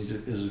 and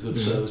he's a good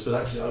service, but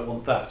actually I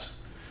want that.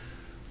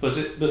 But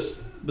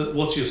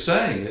what you're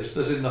saying is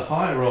that in the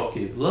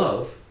hierarchy of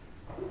love,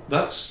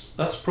 that's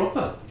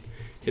proper.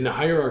 In the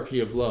hierarchy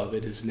of love,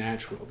 it is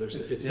natural.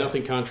 It's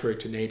nothing contrary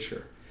to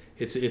nature.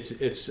 It's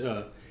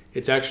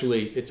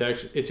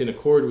in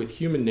accord with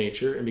human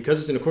nature, and because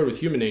it's in accord with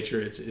human nature,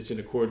 it's in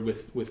accord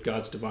with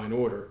God's divine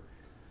order.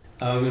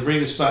 I'm going to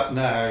bring us back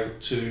now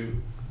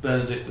to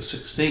Benedict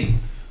XVI.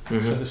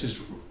 So this is,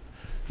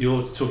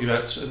 you're talking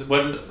about,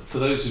 when, for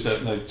those who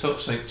don't know,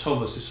 St.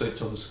 Thomas is St.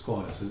 Thomas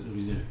Aquinas. I didn't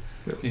really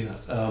knew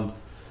that.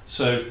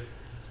 So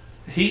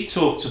he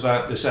talks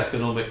about this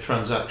economic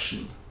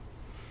transaction,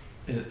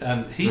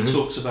 and he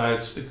talks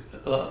about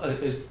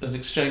an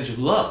exchange of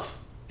love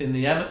in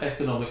the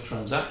economic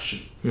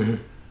transaction.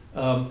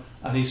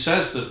 And he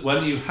says that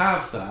when you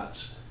have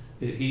that,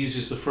 he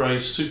uses the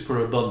phrase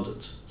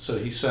superabundant. So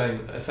he's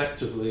saying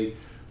effectively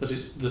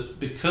that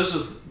because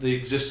of the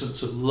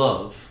existence of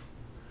love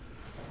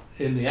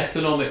in the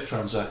economic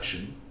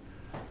transaction,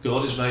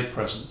 God is made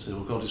present,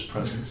 or God is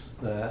present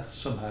there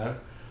somehow,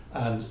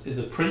 and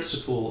the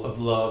principle of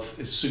love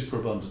is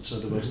superabundance. In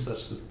other words,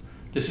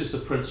 this is the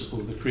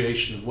principle of the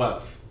creation of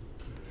wealth.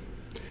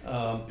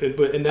 And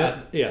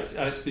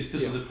it's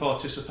because of the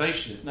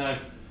participation. Now,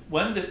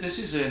 when this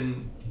is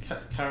in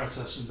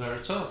Caritas and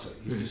Veritate,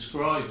 he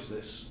describes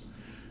this.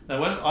 Now,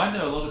 when I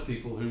know a lot of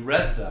people who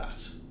read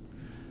that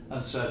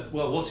and said,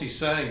 well, what he's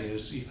saying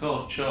is you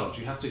can't charge,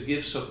 you have to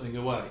give something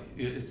away.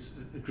 It's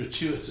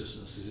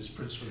gratuitousness is his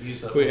principle. He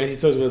used that word. And he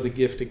talks about the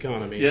gift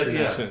economy in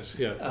that sense.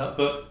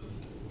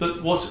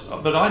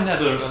 But I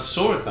never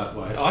saw it that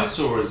way. I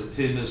saw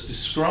him as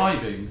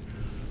describing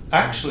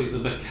actually the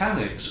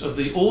mechanics of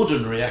the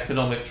ordinary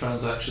economic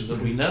transaction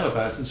that we know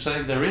about, and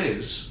saying there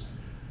is,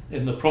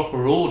 in the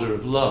proper order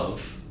of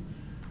love,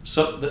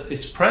 so that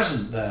it's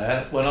present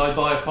there when I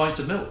buy a pint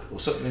of milk or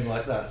something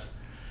like that.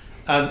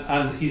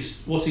 And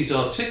what he's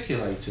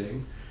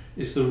articulating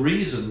is the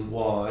reason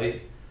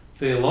why,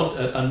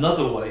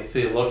 another way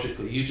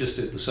theologically, you just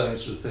did the same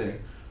sort of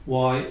thing,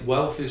 why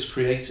wealth is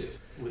created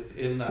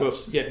within that. Well,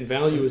 yeah, and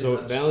value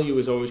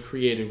is always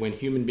created when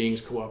human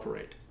beings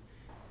cooperate.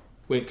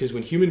 Because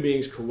when human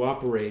beings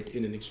cooperate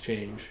in an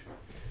exchange,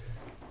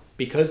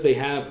 because they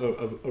have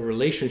a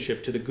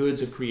relationship to the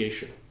goods of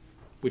creation,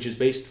 which is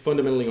based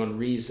fundamentally on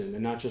reason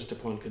and not just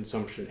upon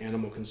consumption,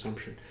 animal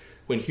consumption.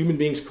 When human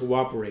beings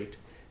cooperate,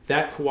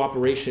 that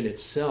cooperation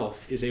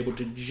itself is able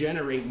to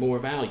generate more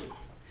value.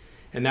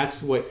 And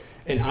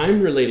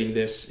I'm relating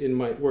this in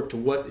my work to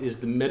what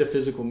is the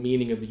metaphysical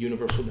meaning of the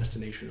universal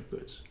destination of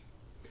goods.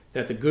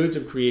 That the goods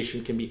of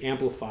creation can be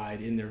amplified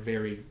in their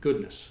very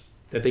goodness.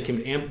 That they can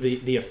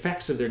the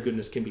effects of their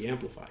goodness can be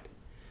amplified.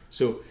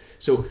 So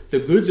the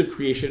goods of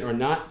creation are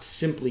not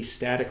simply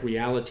static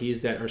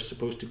realities that are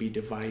supposed to be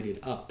divided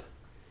up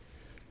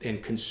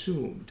and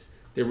consumed.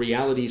 They're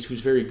realities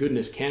whose very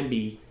goodness can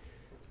be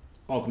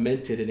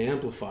augmented and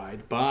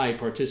amplified by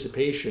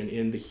participation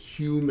in the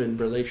human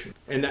relation.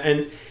 And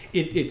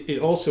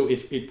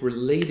it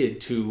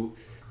related to,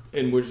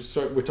 and we're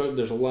talking,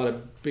 there's a lot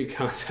of big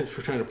concepts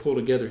we're trying to pull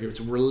together here.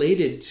 It's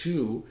related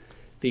to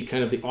the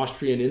kind of the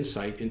Austrian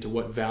insight into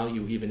what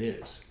value even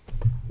is.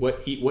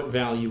 What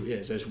value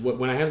is.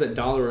 When I have that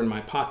dollar in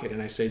my pocket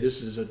and I say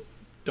this is a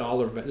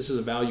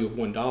value of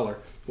 $1,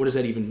 what does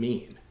that even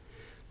mean?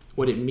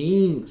 What it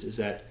means is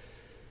that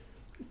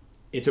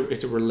it's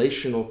a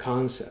relational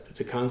concept.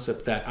 It's a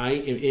concept that I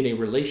am in a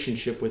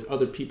relationship with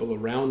other people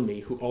around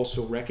me who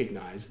also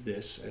recognize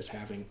this as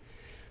having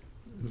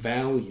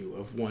value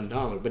of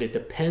 $1. But it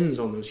depends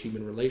on those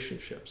human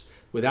relationships.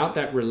 Without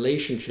that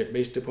relationship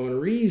based upon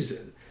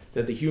reason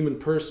that the human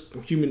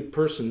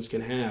persons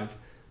can have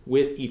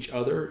with each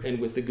other and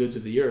with the goods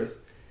of the earth,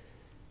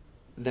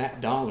 that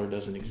dollar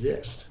doesn't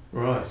exist.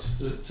 Right.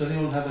 Does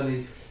anyone have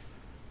any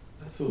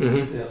thoughts?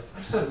 Yeah. I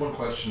just had one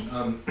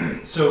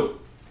question. So,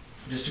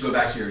 just to go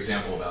back to your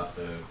example about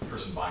the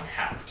person buying a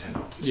hat for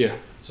 $10. Yeah.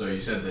 So you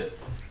said that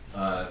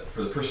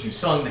for the person who's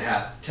selling the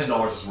hat,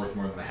 $10 is worth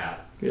more than the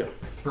hat. Yeah.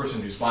 The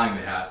person who's buying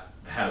the hat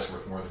is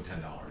worth more than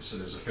 $10. So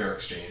there's a fair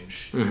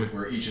exchange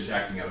where each is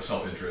acting out of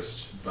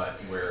self-interest, but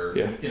where,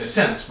 in a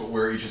sense,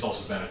 where each is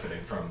also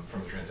benefiting from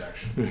the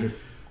transaction.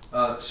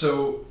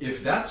 So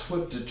if that's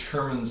what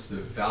determines the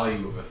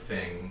value of a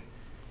thing,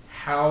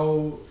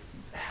 I'm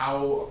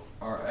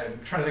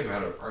trying to think of how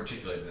to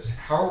articulate this.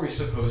 How are we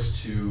supposed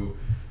to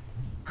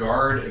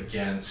guard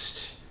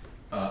against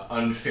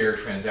unfair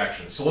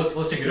transactions? So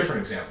let's take a different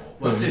example.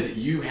 Let's say that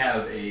you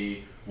have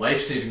a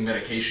life-saving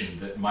medication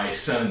that my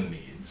son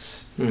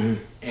needs,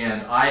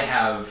 and I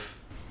have,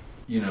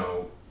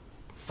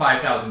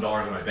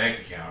 $5,000 in my bank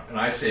account, and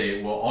I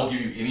say, well, I'll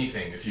give you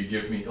anything if you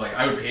give me,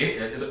 I would pay,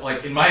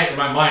 in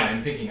my mind,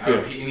 I'm thinking I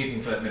would pay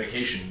anything for that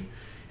medication,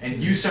 and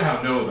you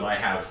somehow know that I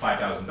have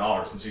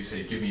 $5,000, and so you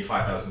say, give me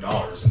 $5,000 and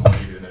I'll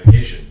give you the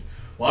medication.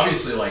 Well,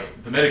 obviously,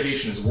 like, the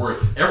medication is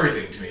worth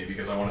everything to me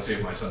because I want to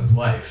save my son's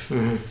life.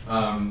 And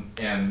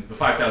the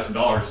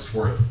 $5,000 is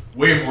worth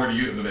way more to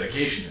you than the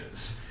medication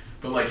is.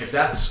 But, like, if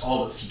that's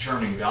all that's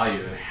determining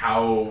value, then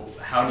how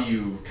do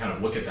you kind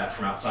of look at that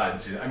from outside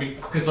and see that? I mean,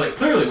 because, like,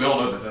 clearly we all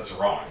know that that's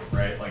wrong,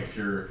 right? Like, if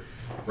you're,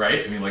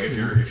 right? I mean, like, if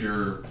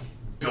you're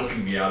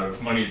bilking me out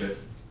of money that,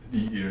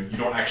 you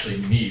don't actually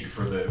need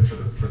for the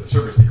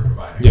service that you're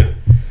providing. Yeah.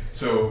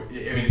 So,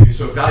 I mean,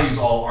 so value's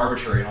all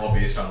arbitrary and all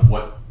based on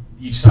what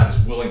each side is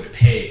willing to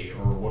pay,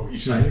 or what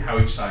each side, how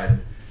each side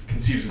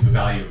conceives of the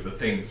value of the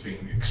thing that's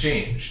being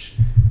exchanged.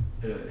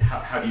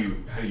 How do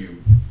you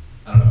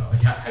I don't know,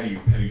 like how do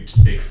you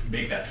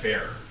make that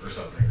fair or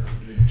something, or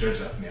judge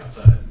that from the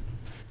outside?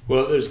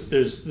 Well,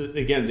 there's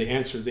again the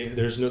answer.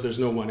 There's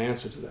no one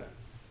answer to that.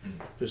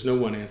 There's no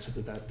one answer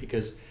to that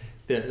because,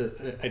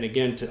 and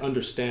again, to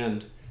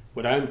understand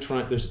what I'm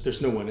trying,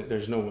 there's no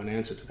one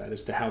answer to that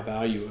as to how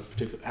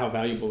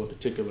valuable a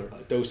particular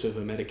dose of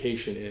a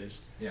medication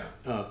is. Yeah.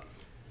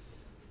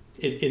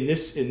 In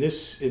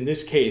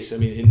this case, I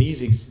mean, in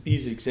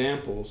these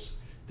examples,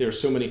 there are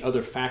so many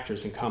other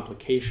factors and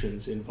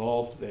complications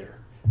involved there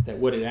that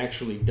what it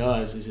actually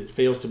does is it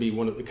fails to be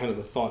one of the kind of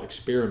the thought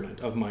experiment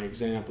of my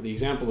example. The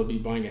example of me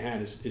buying a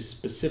hat is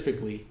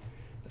specifically,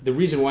 the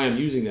reason why I'm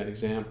using that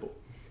example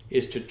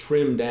is to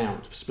trim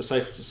down,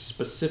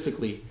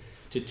 specifically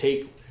to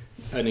take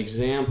an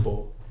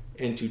example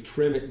and to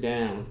trim it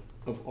down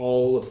of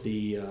all of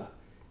the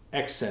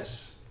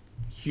excess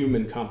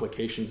human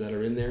complications that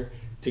are in there,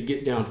 to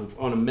get down to,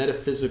 on a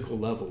metaphysical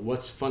level,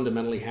 what's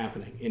fundamentally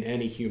happening in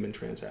any human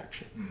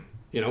transaction.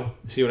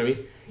 See what I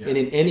mean? Yeah. And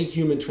in any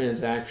human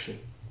transaction,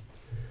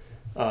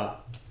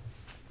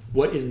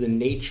 what is the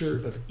nature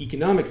of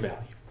economic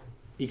value?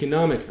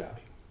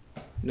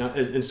 Now,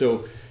 and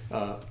so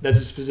that's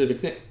a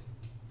specific thing.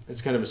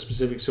 That's kind of a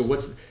specific. So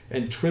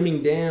and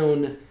trimming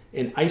down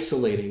and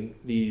isolating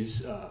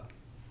these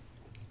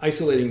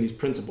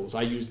principles.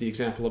 I use the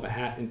example of a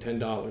hat and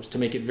 $10 to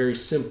make it very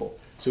simple.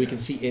 So we can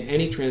see in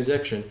any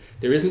transaction,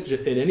 there isn't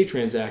in any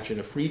transaction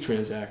a free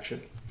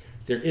transaction.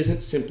 There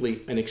isn't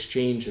simply an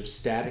exchange of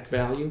static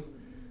value,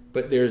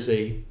 but there's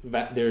a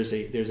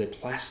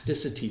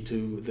plasticity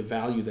to the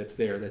value that's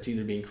there. That's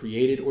either being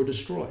created or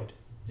destroyed.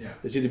 Yeah.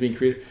 It's either being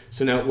created.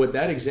 So now, what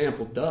that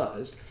example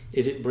does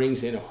is it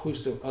brings in a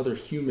host of other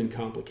human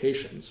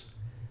complications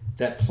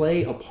that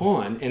play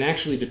upon and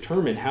actually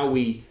determine how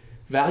we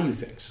value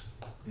things,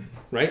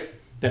 right?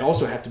 That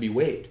also have to be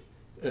weighed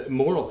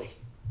morally.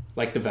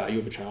 Like the value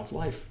of a child's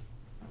life,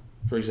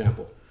 for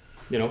example,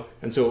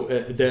 and so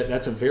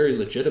that's a very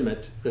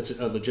legitimate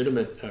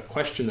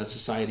question that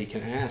society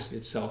can ask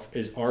itself: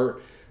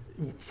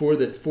 for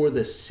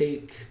the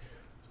sake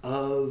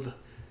of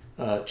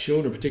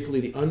children, particularly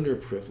the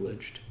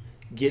underprivileged,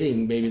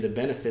 getting maybe the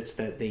benefits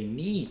that they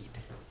need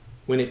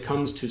when it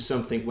comes to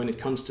something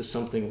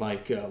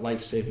like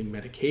life-saving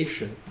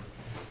medication,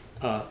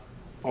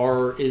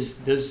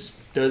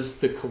 does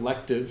the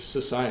collective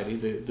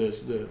society,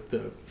 does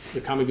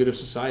the common good of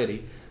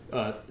society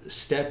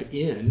step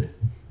in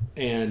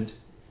and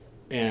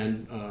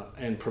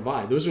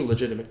provide? Those are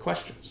legitimate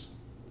questions.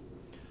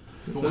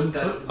 But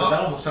that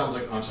almost sounds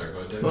like. I'm sorry. Go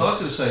ahead, David. Well, I was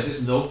going to say, it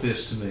isn't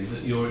obvious to me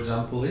that your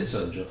example is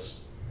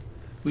unjust.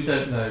 We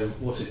don't know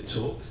what it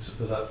took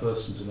for that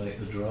person to make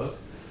the drug.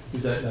 We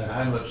don't know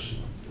how much.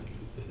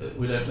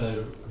 We don't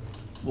know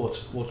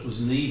what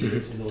was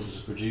needed in order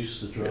to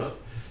produce the drug.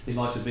 It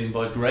might have been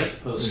by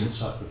great personal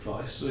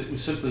sacrifice. So we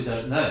simply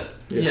don't know.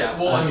 Yeah.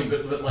 Well, I mean,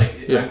 but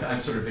like, I'm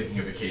sort of thinking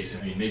of a case.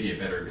 I mean, maybe a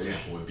better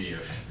example would be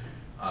if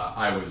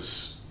I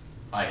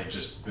had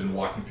just been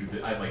walking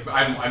through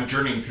I'm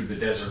journeying through the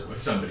desert with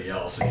somebody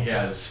else, and he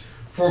has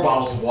 4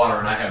 bottles of water,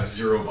 and I have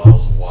 0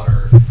 bottles of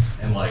water,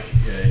 and I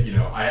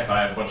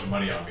have a bunch of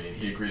money on me, and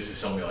he agrees to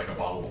sell me like a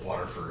bottle of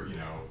water for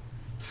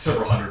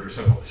several hundred or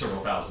several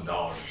 $1,000s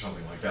or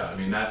something like that. I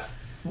mean that.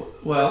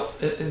 Well,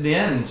 in the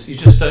end, you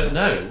just don't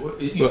know.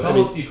 You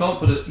can't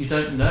put it. You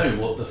don't know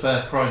what the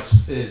fair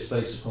price is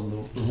based upon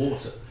the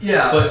water.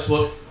 Yeah. But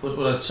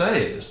what I'd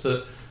say is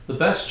that the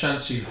best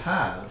chance you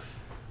have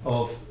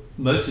of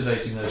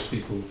motivating those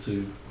people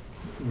to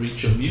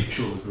reach a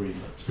mutual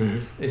agreement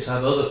is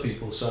have other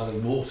people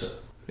selling water.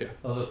 Yeah.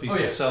 Other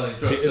people selling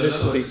drugs. See, so in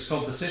other words, it's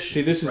competition.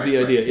 See, this is the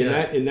idea.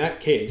 In that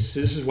case,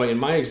 this is why in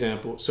my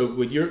example. So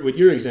what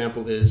your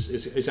example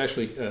is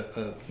actually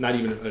not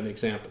even an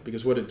example,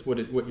 because what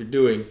you're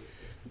doing,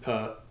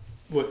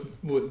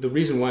 the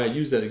reason why I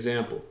use that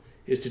example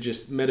is to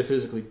just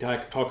metaphysically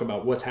talk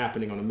about what's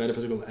happening on a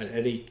metaphysical at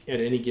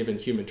any given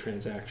human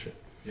transaction.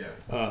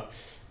 Yeah.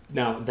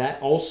 Now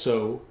that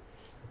also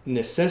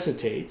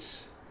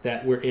necessitates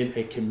that we're in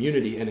a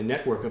community and a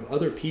network of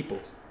other people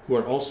who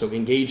are also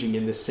engaging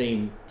in these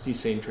same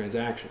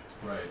transactions.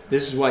 Right.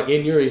 This is why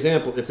in your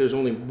example, if there's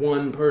only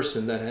one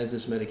person that has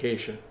this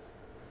medication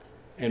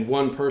and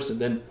one person,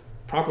 then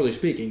properly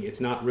speaking,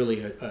 it's not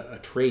really a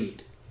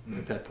trade.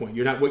 at that point.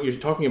 What you're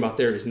talking about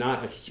there is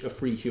not a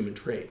free human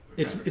trade.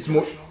 It's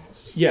more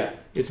almost. Yeah,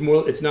 it's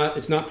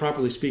not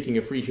properly speaking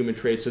a free human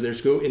trade.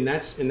 So in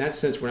that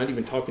sense, we're not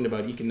even talking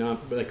about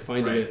economic,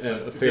 finding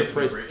a fair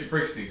price. It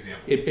breaks the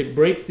example. It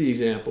breaks the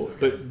example, okay.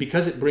 But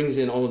because it brings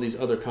in all of these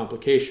other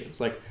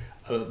complications, like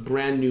a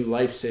brand new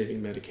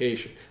life-saving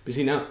medication. But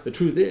see, now the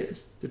truth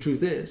is,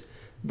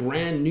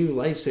 brand new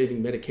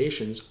life-saving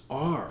medications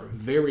are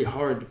very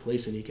hard to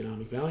place an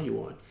economic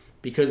value on,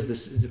 because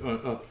this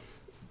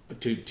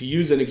to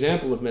use an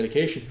example of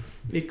medication,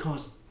 it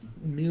costs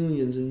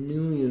millions and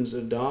millions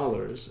of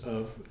dollars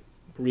of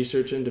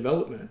research and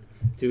development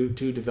to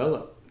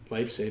develop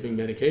life-saving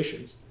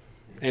medications,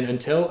 and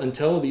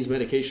until these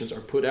medications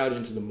are put out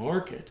into the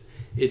market,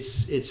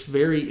 it's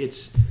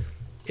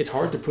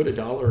hard to put a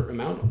dollar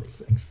amount on these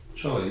things.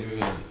 Charlie, you were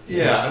going to...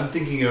 Yeah, I'm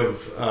thinking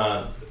of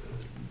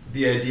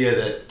the idea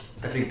that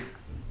I think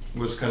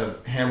was kind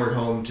of hammered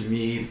home to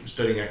me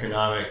studying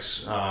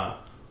economics,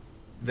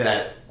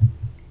 that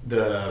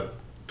the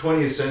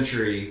 20th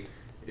century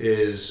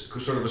is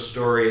sort of a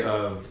story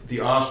of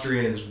the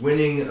Austrians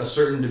winning a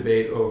certain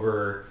debate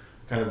over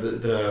kind of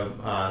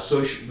the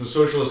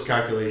socialist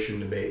calculation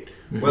debate,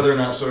 whether or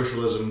not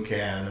socialism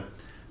can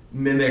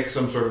mimic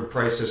some sort of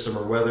price system,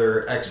 or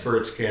whether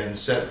experts can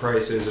set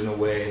prices in a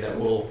way that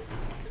will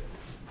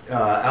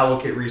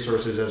allocate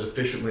resources as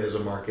efficiently as a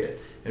market.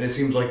 And it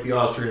seems like the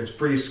Austrians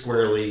pretty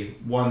squarely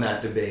won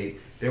that debate.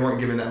 They weren't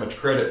given that much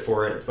credit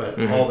for it, but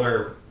all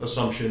their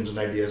assumptions and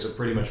ideas have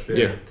pretty much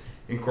been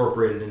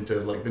incorporated into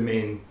like the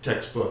main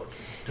textbook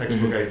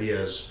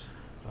ideas.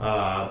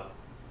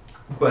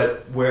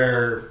 But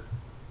where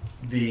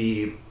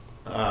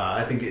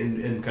I think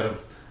in kind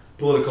of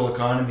political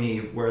economy,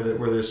 where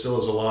there still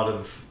is a lot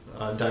of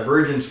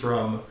divergence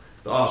from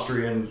the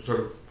Austrian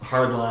sort of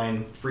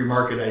hardline free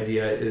market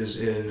idea,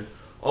 is in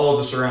all of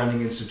the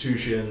surrounding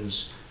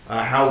institutions,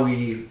 how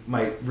we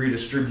might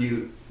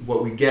redistribute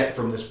what we get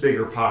from this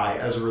bigger pie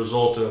as a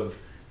result of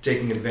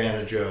taking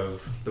advantage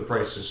of the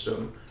price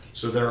system.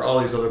 So there are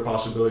all these other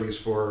possibilities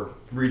for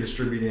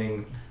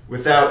redistributing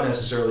without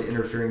necessarily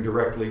interfering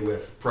directly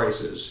with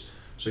prices.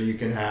 So you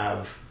can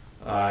have,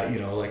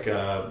 like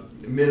a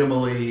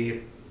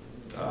minimally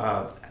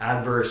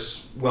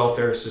adverse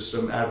welfare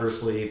system,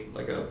 adversely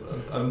like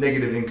a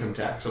negative income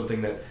tax,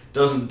 something that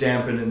doesn't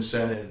dampen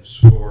incentives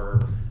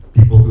for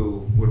people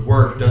who would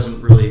work,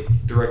 doesn't really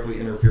directly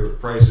interfere with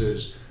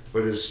prices,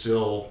 but is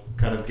still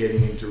kind of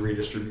getting into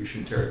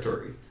redistribution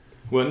territory.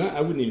 Well, I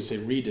wouldn't even say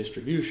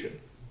redistribution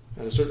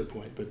at a certain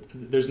point, but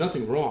there's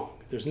nothing wrong.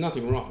 There's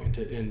nothing wrong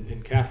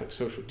in Catholic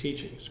social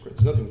teachings.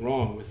 There's nothing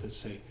wrong with, let's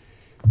say,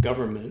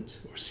 government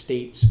or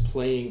states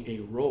playing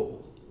a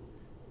role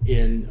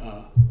in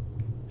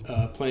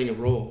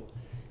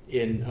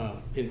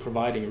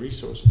providing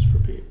resources for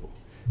people.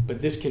 But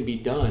this can be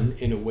done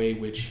in a way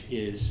which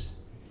is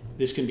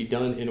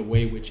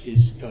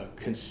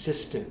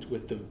consistent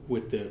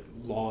with the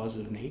laws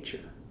of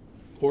nature,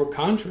 or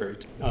contrary.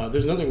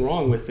 There's nothing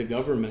wrong with the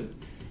government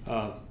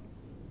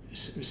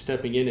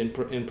stepping in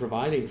and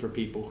providing for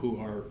people who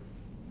are,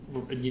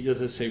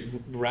 let's say,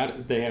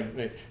 they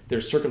have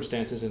their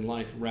circumstances in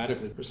life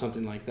radically, or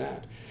something like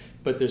that.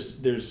 But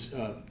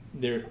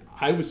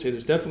I would say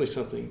there's definitely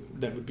something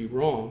that would be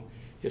wrong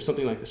if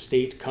something like the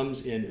state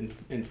comes in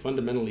and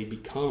fundamentally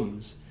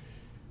becomes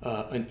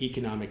an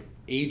economic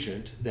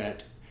agent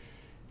that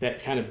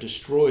kind of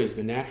destroys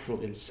the natural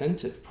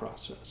incentive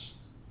process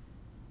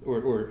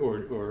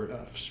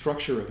or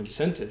structure of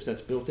incentives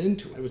that's built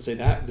into it. I would say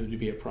that would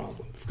be a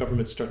problem. If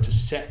governments start to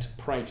set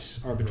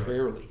price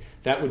arbitrarily,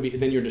 that would be,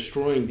 then you're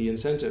destroying the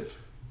incentive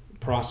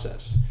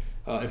process.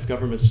 If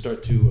governments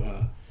start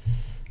to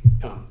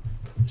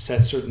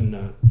set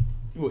certain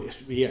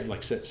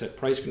set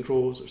price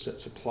controls or set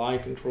supply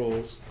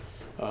controls,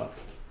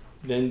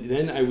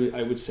 then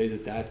I would say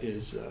that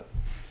is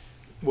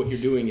what you're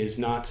doing is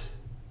not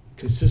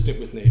consistent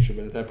with nature,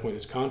 but at that point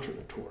it's contra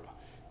natura,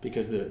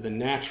 because the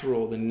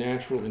natural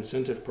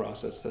incentive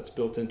process that's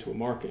built into a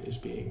market is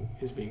being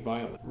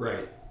violated.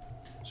 Right.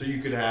 So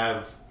you could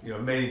have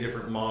many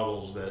different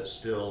models that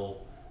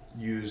still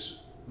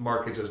use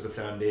markets as the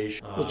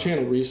foundation. Well,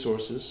 channel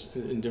resources,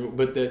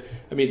 but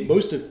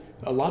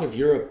a lot of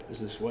Europe is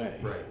this way.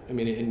 Right. I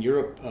mean, in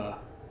Europe,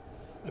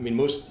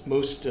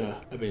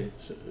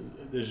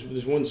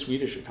 there's one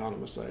Swedish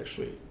economist I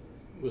actually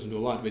listen to a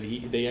lot, but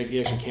he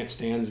actually can't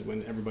stand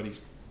when everybody,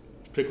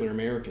 particularly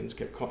Americans,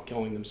 kept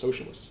calling them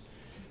socialists.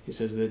 He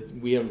says that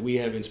we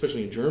have,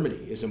 especially in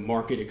Germany, is a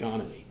market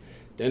economy.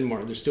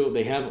 Denmark,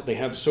 they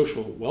have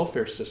social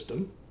welfare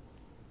system.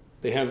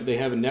 They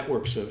have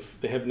networks of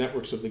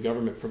the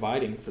government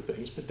providing for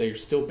things, but they're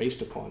still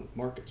based upon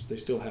markets. They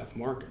still have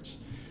markets.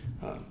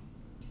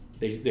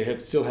 They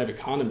still have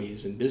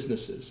economies and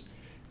businesses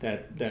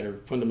that are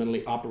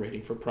fundamentally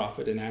operating for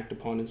profit and act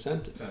upon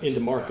incentives into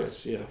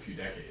markets. A few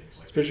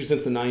decades, especially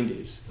since the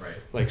 90s. Right.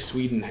 Like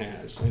Sweden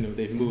has. I know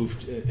they've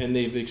moved and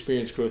they've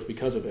experienced growth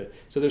because of it.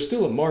 So there's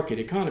still a market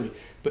economy.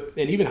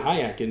 And even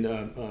Hayek and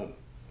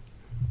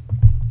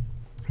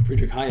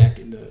Friedrich Hayek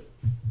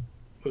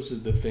this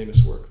is the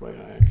famous work by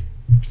Hayek.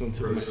 Road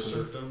to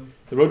Serfdom.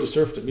 The Road to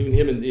Serfdom. Even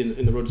him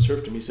in The Road to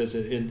Serfdom, he says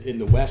that in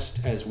the West,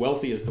 as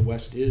wealthy as the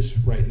West is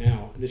right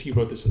now, he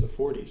wrote this in the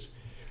 40s,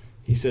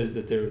 he says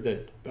that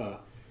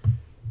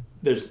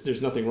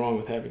there's nothing wrong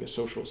with having a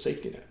social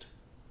safety net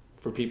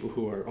for people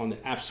who are on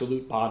the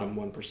absolute bottom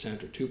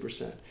 1% or 2%.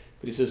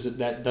 But he says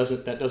that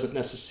doesn't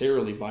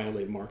necessarily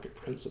violate market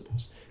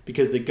principles,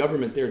 because the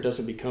government there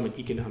doesn't become an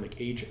economic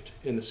agent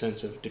in the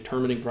sense of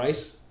determining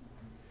price,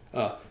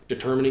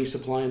 determining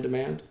supply and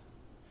demand,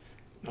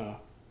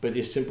 but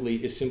is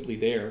simply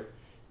there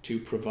to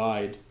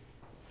provide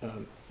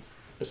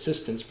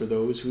assistance for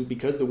those who,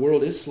 because the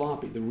world is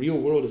sloppy, the real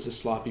world is a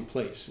sloppy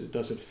place. It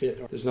doesn't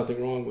fit. There's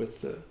nothing wrong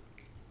with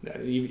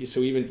that. So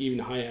even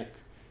Hayek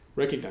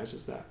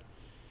recognizes that.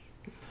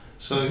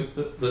 So,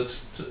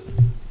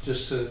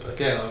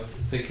 again, I'm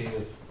thinking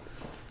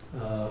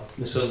of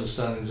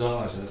misunderstandings I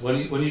might have.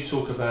 When you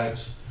talk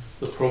about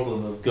the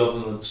problem of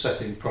government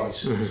setting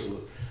prices,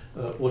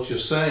 what you're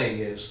saying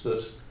is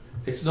that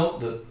it's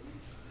not that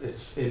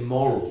it's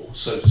immoral,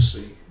 so to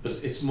speak, but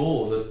it's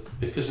more that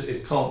because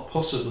it can't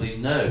possibly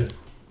know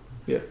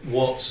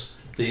what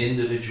the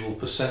individual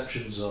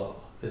perceptions are,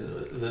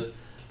 that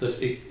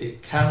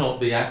it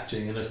cannot be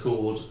acting in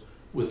accord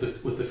with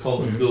the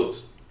common good.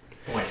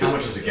 Well, like, how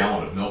much is a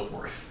gallon of milk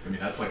worth? I mean,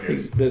 that's like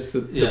that's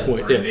the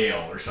point. Or a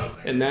nail or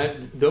something.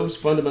 And those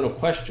fundamental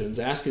questions,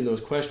 asking those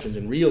questions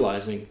and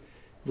realizing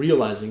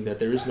that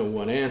there is no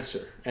one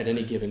answer at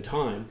any given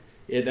time,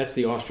 that's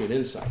the Austrian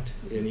insight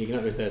in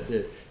economics, that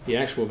the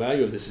actual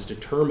value of this is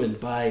determined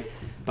by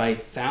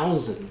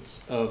thousands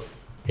of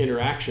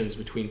interactions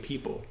between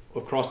people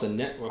across a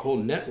whole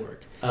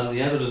network. And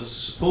the evidence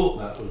to support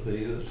that would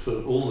be that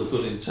for all the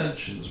good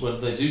intentions, when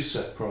they do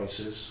set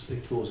prices,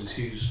 it causes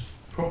huge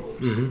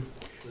problems.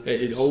 Mm-hmm.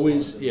 It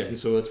always, and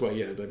so that's why, I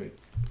mean,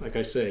 like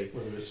I say,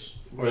 whether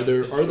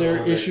it's are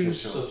there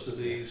issues,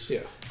 subsidies?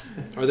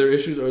 Are there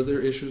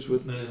issues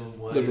with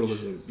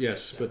liberalism?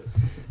 Yes, but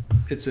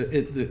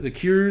the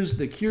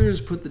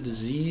cures put the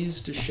disease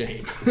to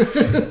shame.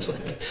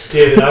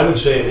 David, I would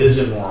say it is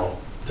immoral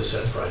to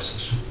set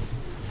prices,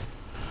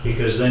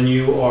 because then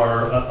you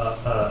are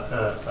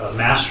a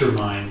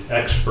mastermind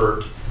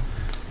expert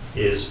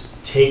is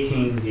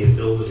taking the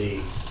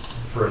ability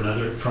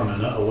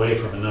away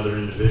from another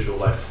individual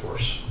by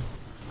force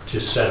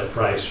to set a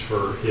price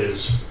for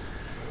his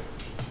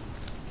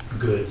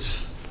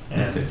goods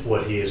and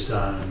what he has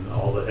done and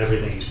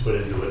everything he's put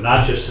into it,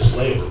 not just his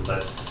labor,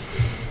 but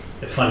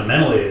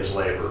fundamentally his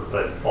labor,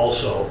 but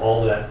also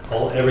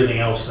everything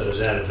else that has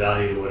added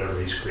value to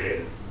whatever he's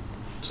created.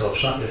 So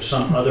if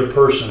some other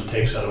person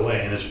takes that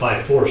away, and it's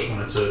by force when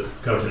it's a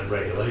government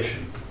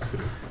regulation,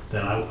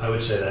 then I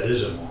would say that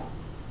is immoral.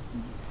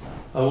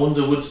 I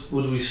wonder,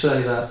 would we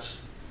say that,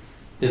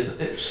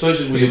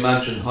 supposing we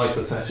imagine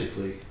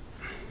hypothetically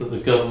that the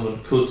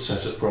government could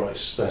set a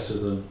price better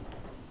than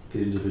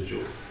the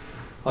individual,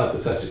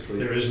 hypothetically.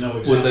 There is no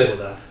example of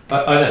that.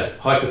 I know,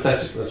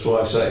 hypothetically, that's why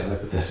I say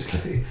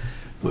hypothetically,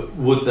 but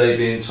would they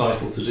be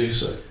entitled to do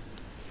so?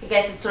 I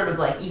guess it's sort of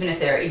like, even if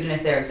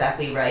they're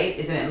exactly right,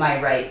 isn't it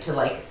my right to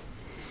like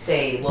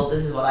say, well,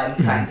 this is what I'm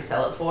trying to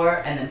sell it for,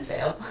 and then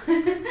fail?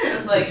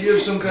 Like, if you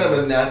have some kind of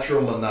a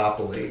natural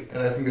monopoly,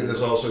 and I think that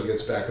this also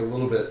gets back a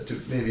little bit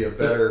to maybe a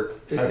better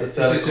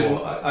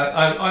hypothetical.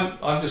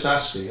 I'm just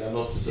asking, I'm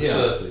not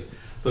asserting,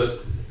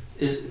 but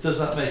does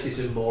that make it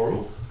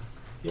immoral?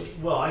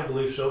 Well, I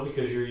believe so,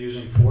 because you're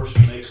using force to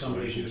make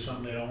somebody do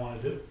something they don't want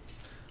to do.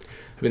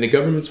 I mean, the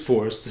government's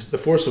force, the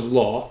force of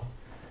law,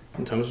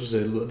 and Thomas would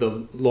say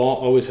the law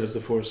always has the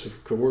force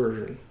of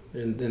coercion,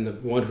 and the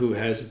one who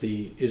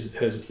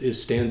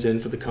stands in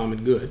for the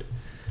common good,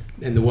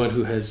 and the one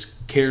who has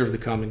care of the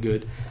common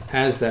good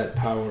has that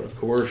power of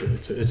coercion.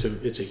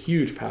 It's a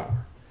huge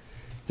power.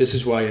 This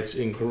is why it's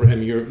incorrect. I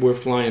mean, we're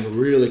flying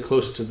really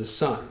close to the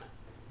sun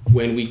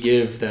when we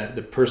give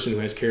the person who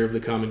has care of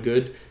the common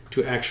good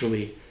to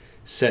actually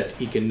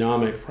set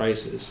economic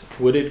prices.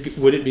 Would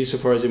it be so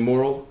far as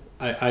immoral?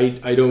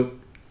 I don't,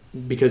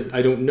 because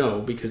I don't know,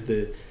 because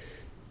in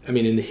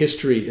the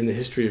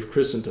history of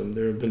Christendom,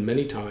 there have been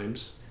many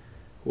times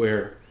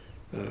where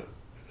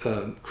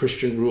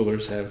Christian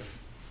rulers have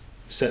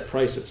set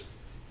prices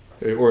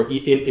or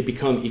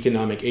become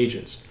economic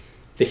agents.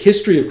 The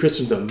history of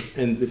Christendom,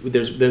 and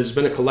there's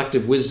been a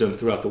collective wisdom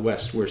throughout the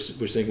West. We're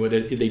saying when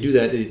they do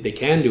that, they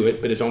can do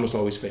it, but it almost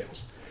always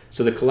fails.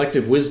 So the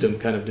collective wisdom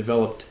kind of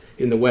developed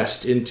in the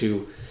West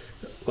into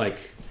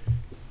like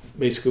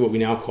basically what we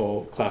now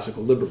call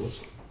classical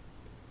liberalism.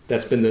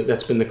 That's been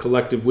the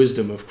collective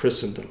wisdom of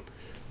Christendom.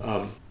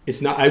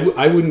 It's not.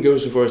 I wouldn't go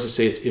so far as to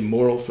say it's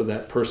immoral for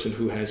that person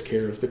who has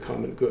care of the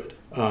common good.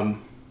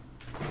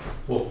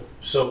 Well,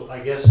 so I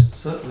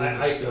guess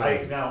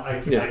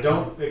I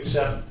don't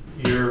accept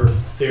your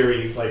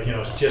theory. Like,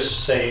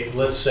 just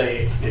let's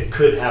say it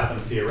could happen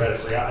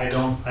theoretically. I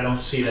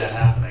don't see that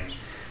happening,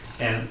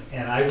 and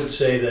I would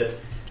say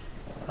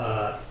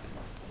that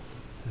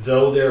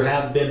though there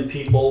have been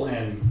people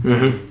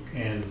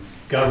and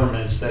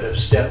governments that have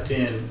stepped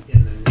in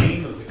the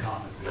name of the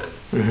common good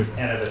and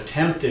have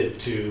attempted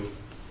to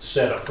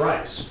set a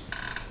price,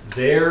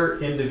 their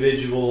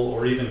individual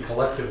or even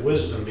collective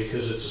wisdom,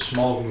 because it's a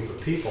small group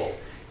of people,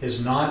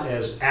 is not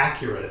as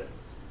accurate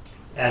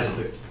as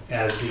the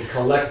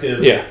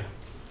collective. Yeah,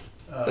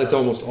 that's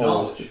almost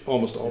knowledge.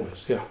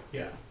 always. Yeah.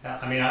 Yeah,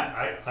 I mean,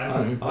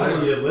 I'm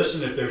willing to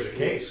listen if there's a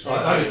case.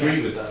 I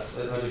agree with that.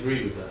 I'd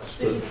agree with that.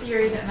 There's a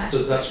theory that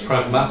matches. But that's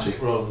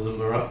pragmatic rather than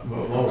moral.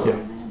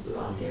 On-demand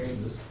spot theory.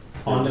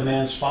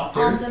 On-demand spot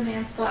theory?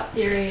 On-demand spot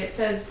theory. It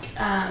says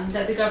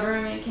that the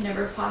government can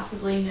never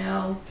possibly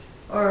know,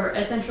 or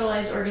a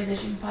centralized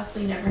organization can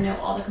possibly never know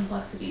all the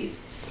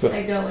complexities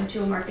that go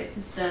into a market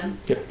system,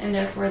 and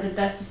therefore the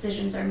best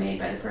decisions are made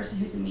by the person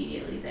who's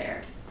immediately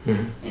there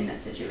in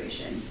that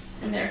situation,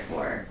 and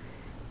therefore,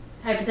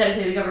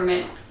 hypothetically, the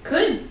government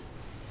could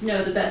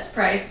know the best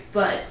price,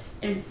 but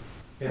in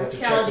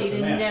reality, they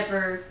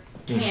never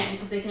can,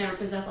 because they can never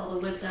possess all the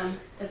wisdom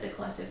that the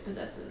collective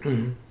possesses.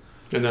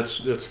 And that's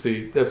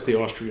the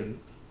Austrian,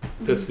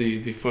 that's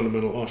the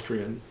fundamental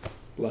Austrian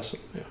lesson.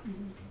 Yeah.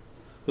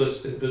 But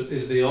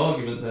is the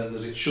argument then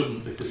that it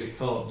shouldn't because it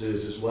can't do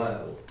it as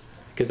well?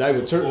 Because I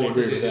would certainly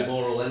agree with that. Or is it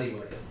immoral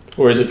anyway?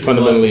 Or is it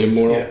fundamentally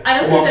immoral? Yeah. I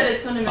don't think that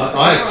it's fundamentally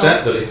immoral. I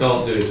accept that it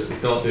can't do it.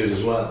 It can't do it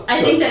as well.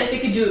 I think that if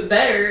it could do it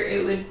better,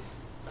 it would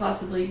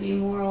possibly be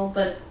moral.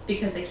 But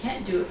because they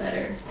can't do it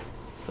better,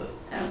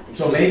 I don't think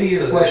so. So maybe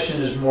your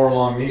question is more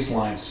along these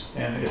lines,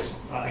 and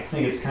I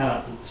think it's kind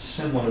of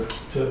similar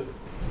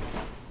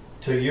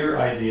to your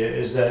idea.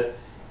 Is that,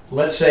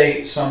 let's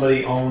say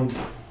somebody owned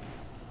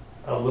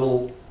a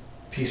little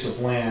piece of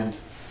land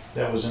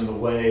that was in the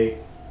way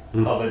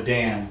of a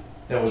dam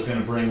that was going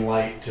to bring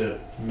light to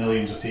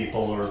millions of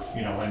people, or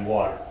and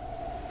water.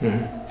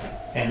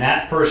 And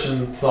that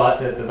person thought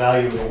that the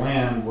value of the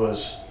land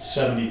was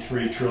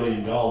 $73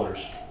 trillion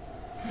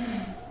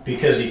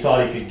because he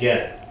thought he could get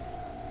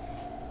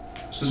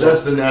it. So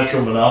that's the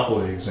natural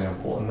monopoly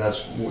example, and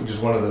that's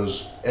just one of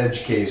those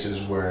edge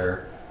cases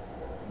where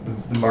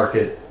the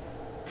market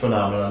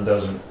phenomenon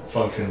doesn't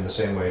function in the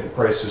same way. The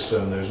price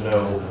system, there's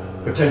no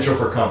potential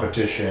for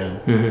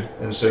competition,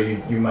 and so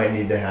you might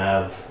need to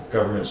have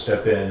government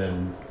step in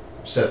and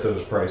set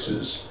those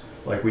prices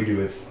like we do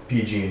with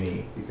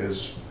PG&E,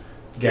 because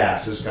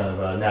gas is kind of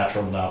a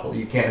natural monopoly.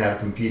 You can't have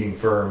competing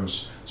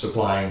firms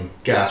supplying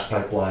gas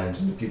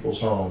pipelines into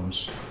people's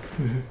homes.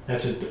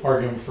 That's an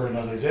argument for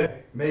another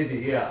day. Maybe,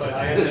 yeah. But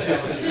I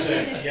understand what you're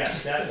saying.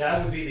 Yes,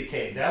 that would be the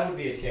case. That would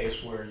be a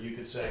case where you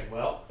could say,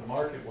 well, the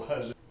market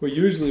was. Well,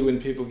 usually when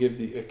people give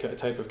the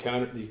type of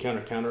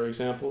counter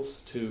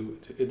examples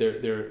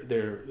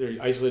they're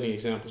isolating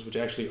examples which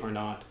actually are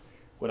not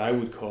what I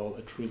would call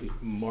a truly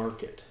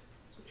market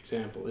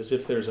example. As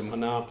if there's a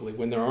monopoly.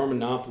 When there are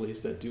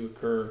monopolies that do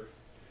occur,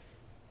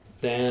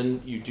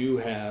 then you do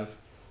have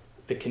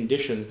the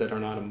conditions that are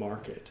not a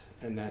market.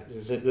 And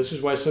this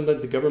is why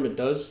sometimes the government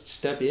does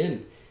step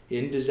in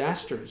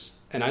disasters.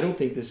 And I don't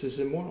think this is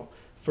immoral.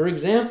 For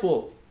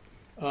example,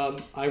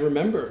 I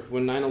remember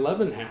when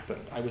 9/11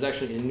 happened. I was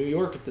actually in New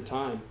York at the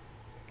time.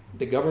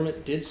 The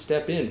government did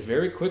step in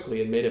very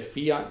quickly and made a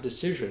fiat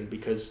decision,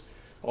 because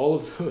all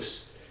of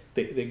those,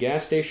 the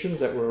gas stations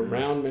that were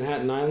around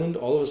Manhattan Island,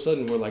 all of a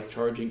sudden were like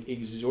charging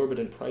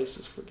exorbitant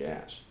prices for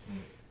gas.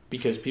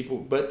 Because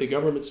but the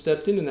government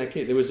stepped in that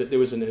case. There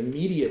was an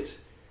immediate,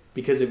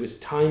 because it was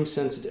time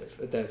sensitive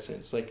at that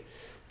sense. Like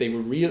they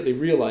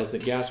realized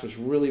that gas was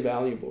really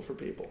valuable for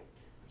people.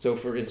 So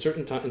in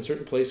certain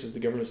places, the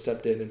government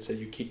stepped in and said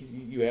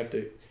you have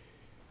to.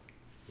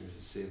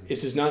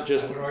 This is not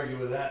just. I would argue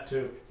with that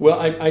too. Well,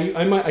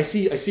 I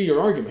see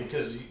your argument,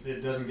 because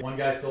it doesn't. One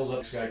guy fills up,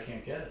 this guy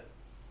can't get it.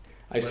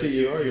 I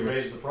see your argument. If you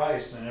raise the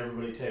price, then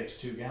everybody takes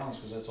 2 gallons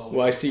because that's all.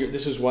 Well, I see.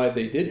 This is why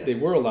they did. Yeah. They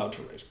were allowed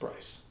to raise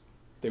price.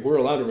 They were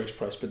allowed to raise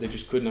price, but they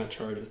just could not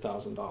charge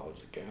 $1,000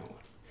 a gallon.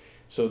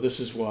 So this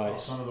is why. Well,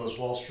 some of those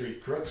Wall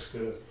Street crooks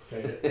could have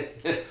paid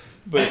it.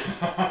 But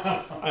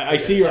I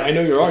see I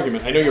know your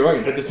argument.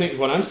 But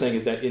what I'm saying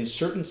is that in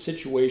certain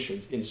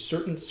situations, in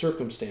certain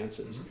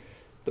circumstances,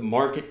 the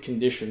market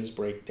conditions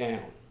break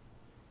down,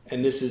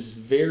 and this is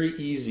very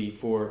easy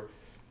for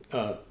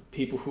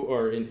people who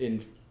are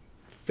in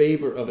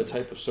favor of a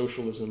type of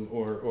socialism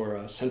or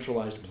a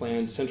centrally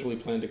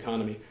planned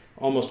economy.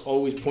 Almost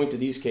always point to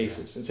these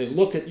cases and say,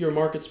 look at your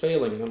market's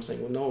failing. And I'm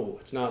saying, well, no,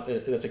 it's not.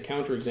 That's a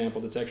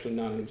counterexample. That's actually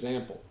not an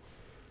example.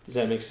 Does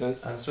that make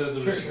sense? And so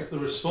the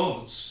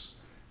response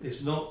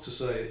is not to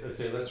say,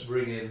 okay, let's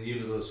bring in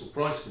universal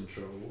price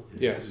control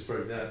because it's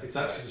broken down. It's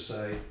actually to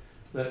say,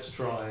 let's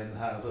try and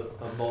have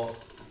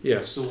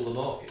install the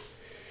market.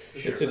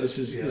 Sure. This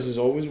is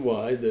always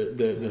why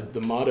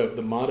the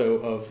motto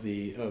of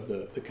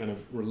the kind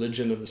of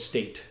religion of the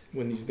state,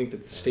 when you think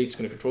that the state's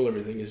going to control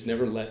everything, is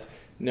never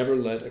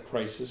let a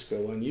crisis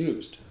go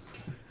unused.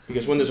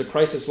 Because when there's a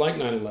crisis like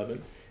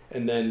 9/11,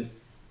 and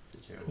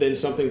then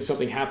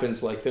something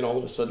happens, like then all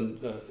of a sudden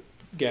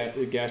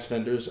gas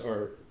vendors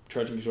are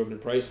charging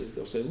exorbitant prices.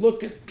 They'll say,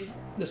 look,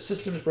 the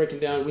system is breaking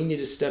down. We need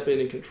to step in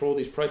and control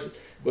these prices.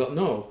 Well,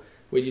 no.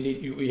 What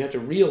you have to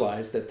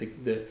realize that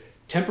the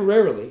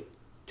temporarily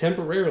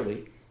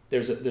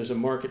there's a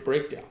market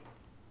breakdown,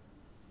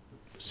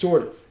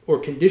 sort of, or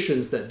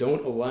conditions that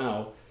don't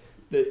allow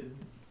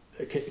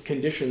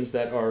conditions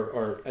that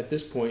are at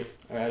this point.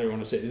 I don't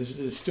want to say this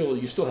is still,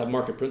 you still have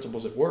market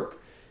principles at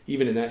work,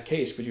 even in that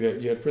case, but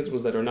you have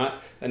principles that are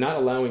not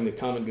allowing the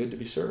common good to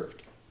be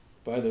served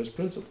by those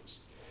principles.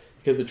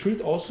 Because the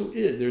truth also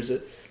is, there's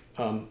a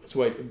that's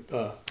why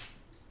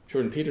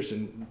Jordan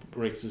Peterson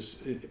breaks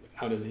this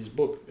out of his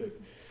book.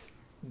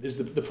 There's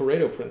the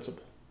Pareto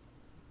principle.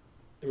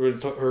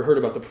 Heard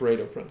about the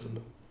Pareto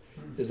principle?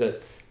 Is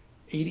that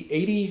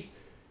 80%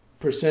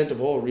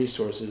 of all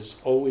resources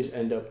always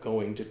end up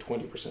going to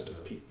 20%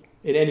 of people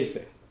in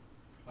anything.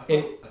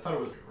 I thought it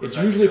was. It's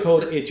usually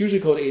called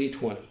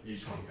 80-20.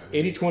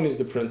 80-20 is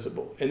the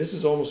principle, and this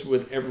is almost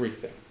with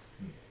everything.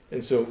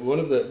 And so one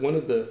of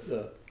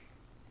the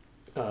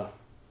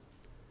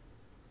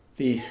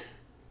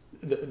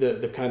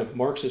kind of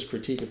Marxist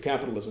critique of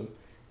capitalism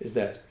is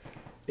that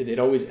it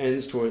always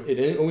ends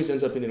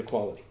up in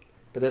inequality.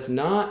 But that's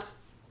not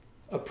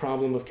a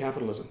problem of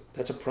capitalism.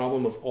 That's a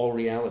problem of all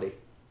reality.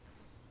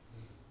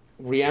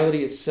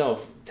 Reality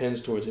itself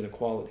tends towards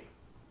inequality.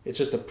 It's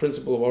just a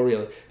principle of all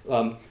reality.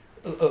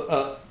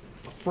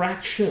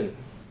 Fraction,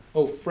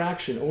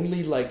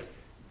 only like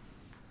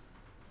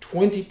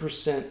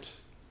 20%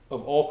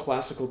 of all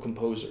classical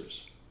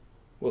composers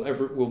will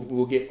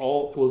get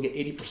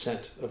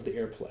 80% of the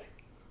airplay.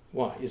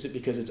 Why? Is it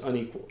because it's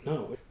unequal?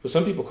 No. Well,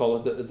 some people call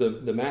it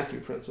the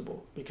Matthew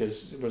principle,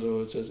 because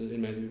it says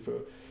in Matthew,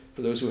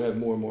 for those who have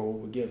more will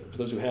be given. For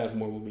those who have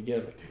more will be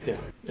given. Yeah.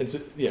 And so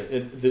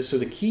so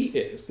the key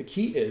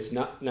is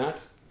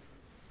not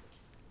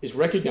is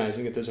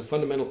recognizing that there's a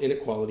fundamental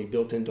inequality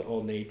built into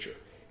all nature.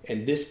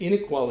 And this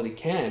inequality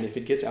can, if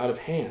it gets out of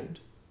hand,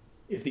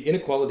 if the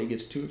inequality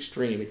gets too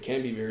extreme, it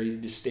can be very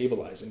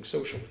destabilizing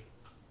socially.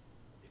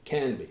 It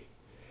can be.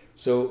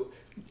 So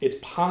it's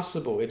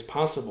possible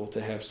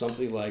to have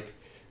something like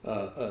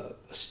a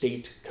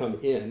state come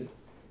in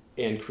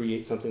and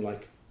create something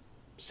like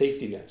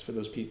safety nets for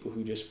those people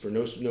who just, for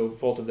no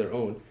fault of their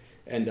own,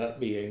 end up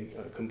being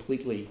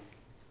completely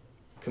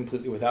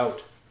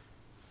without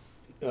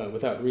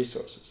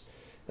resources.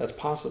 That's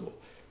possible,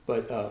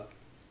 but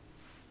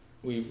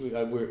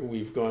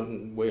we've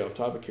gone way off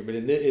topic here. But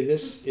in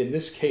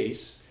this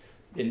case,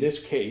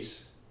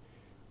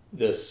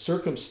 the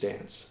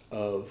circumstance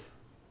of,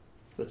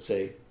 let's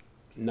say,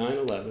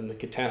 9/11, the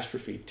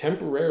catastrophe,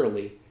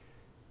 temporarily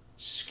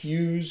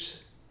skews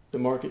the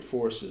market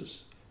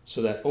forces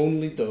so that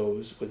only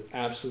those with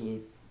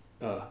absolute,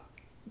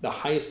 the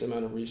highest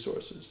amount of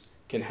resources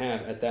can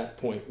have at that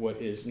point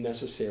what is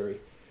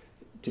necessary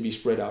to be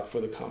spread out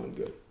for the common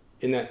good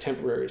in that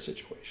temporary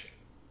situation.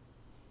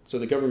 So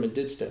the government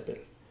did step in,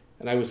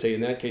 and I would say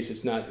in that case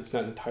it's not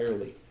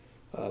entirely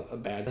a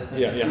bad.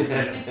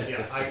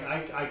 Yeah.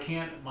 I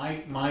can't.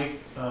 My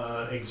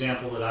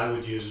example that I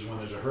would use is when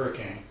there's a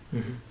hurricane,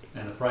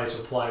 and the price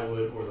of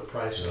plywood or the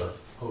price of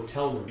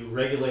hotel room. You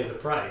regulate the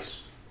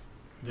price,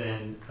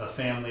 then a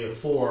family of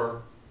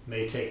 4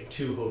 may take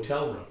 2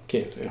 hotel rooms.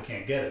 You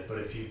can't get it. But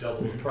if you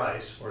double the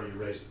price or you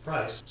raise the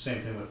price,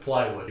 same thing with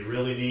plywood. You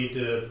really need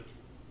to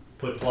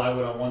put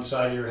plywood on one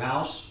side of your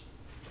house,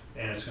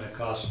 and it's going to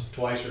cost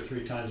twice or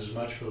 3 times as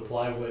much for the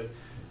plywood.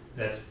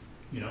 That's,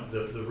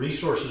 the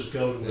resources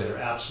go to where they're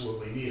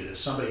absolutely needed. If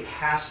somebody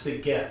has to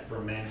get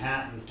from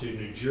Manhattan to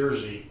New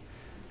Jersey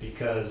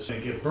because they're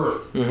going to give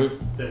birth,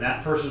 then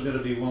that person's going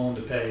to be willing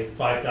to pay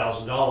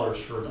 $5,000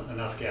 for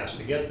enough gas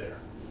to get there.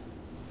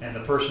 And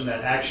the person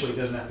that actually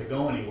doesn't have to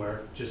go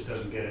anywhere just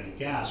doesn't get any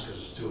gas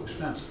because it's too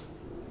expensive.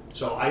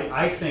 So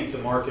I think the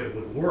market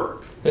would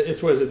work.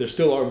 It's what is it? There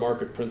still are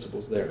market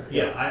principles there.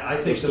 Yeah, I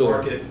think the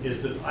market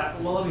is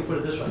well, let me put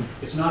it this way.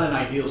 It's not an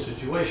ideal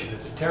situation.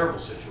 It's a terrible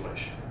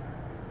situation.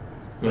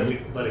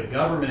 But a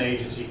government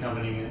agency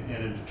coming in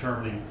and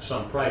determining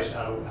some price,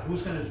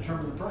 who's going to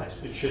determine the price?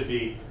 It should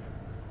be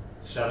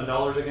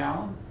 $7 a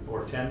gallon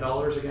or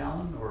 $10 a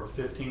gallon or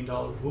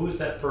 $15. Who is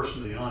that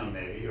person, the awning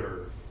maybe,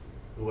 or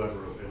whoever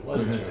it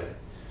was that day?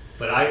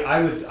 But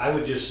I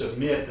would just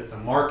submit that the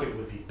market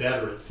would be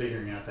better at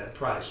figuring out that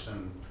price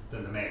than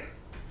the mayor.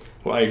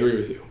 Well, I agree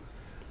with you.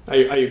 I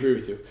agree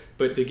with you.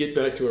 But to get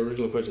back to our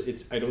original question,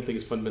 I don't think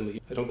it's fundamentally.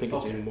 I don't think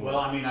it's anymore. Well,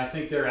 I mean, I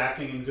think they're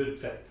acting in good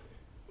faith.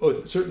 Oh,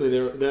 certainly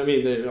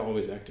they're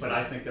always acting. But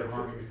I think they're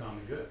harming the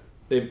common good.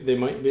 They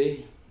might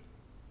be.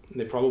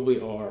 They probably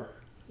are.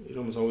 It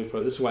almost always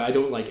probably. This is why I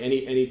don't like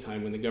any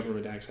time when the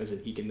government acts as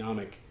an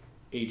economic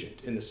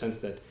agent, in the sense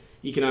that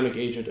economic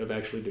agent of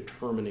actually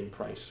determining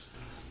price.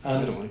 And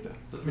I don't like that.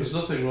 There's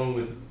nothing wrong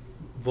with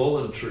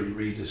voluntary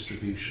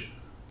redistribution.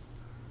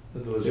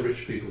 In other words,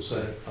 rich people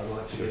say, "I'd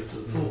like to give to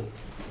the poor."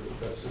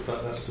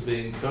 That's to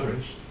be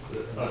encouraged.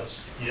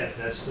 That's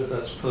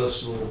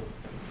personal.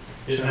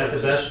 Isn't that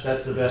the best?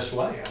 That's the best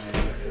way. I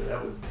mean,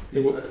 that would.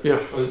 Yeah.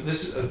 I'm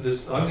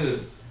going to,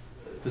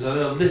 because I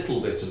know a little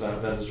bit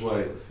about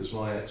Venezuela, because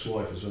my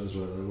ex-wife was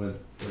Venezuelan and I went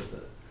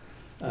there.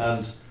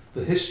 And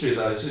the history of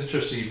that, it's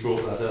interesting you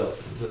brought that up,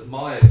 that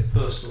my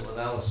personal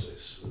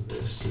analysis of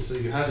this is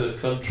that you had a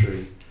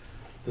country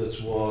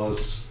that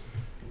was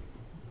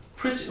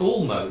pretty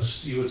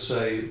almost, you would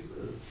say,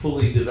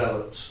 fully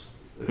developed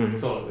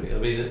economy. I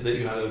mean, that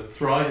you had a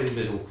thriving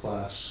middle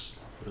class.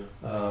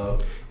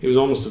 It was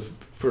almost a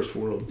first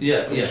world.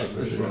 And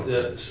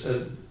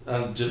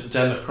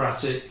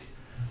democratic,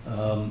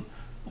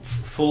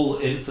 full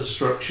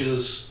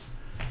infrastructures.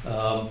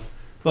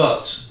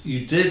 But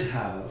you did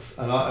have,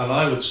 and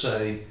I would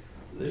say,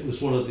 it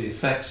was one of the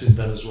effects in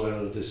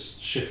Venezuela of this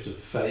shift of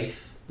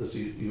faith that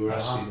you were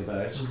asking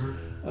about,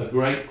 a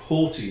great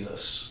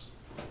haughtiness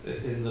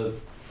in the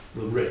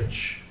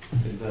rich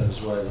in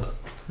Venezuela.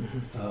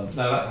 Now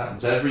that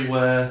happens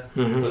everywhere,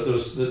 but there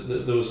was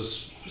a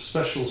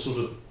special sort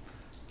of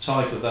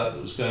type of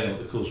that was going on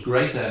that caused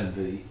great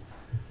envy,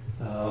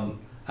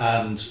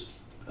 and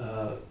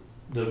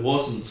there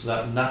wasn't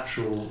that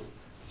natural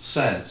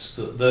sense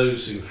that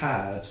those who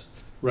had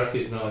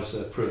recognised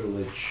their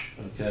privilege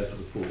and cared for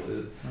the poor.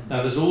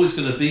 Now there's always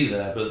going to be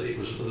there, but there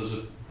was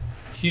a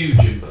huge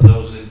there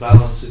was an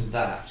imbalance in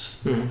that.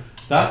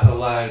 That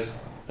allowed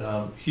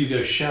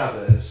Hugo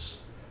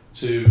Chavez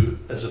to,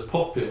 as a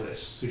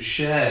populist who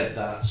shared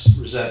that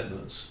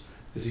resentment,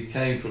 because he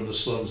came from the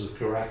slums of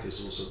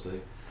Caracas or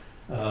something,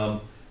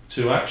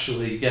 to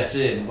actually get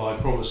in by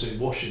promising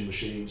washing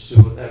machines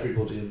to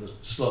everybody in the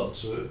slums,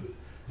 so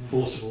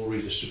forcible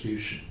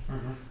redistribution.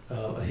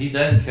 He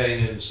then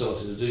came in and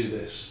started to do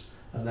this,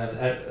 and then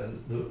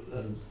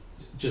and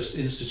just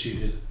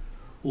instituted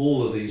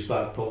all of these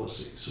bad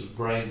policies, sort of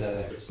brain dead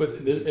efforts.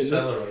 But this,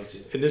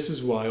 accelerated. And this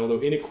is why,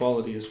 although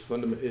inequality is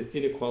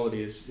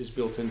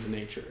built into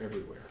nature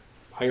everywhere.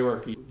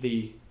 Hierarchy,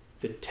 the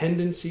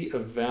tendency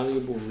of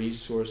valuable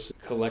resources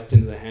collect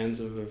into the hands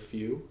of a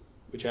few,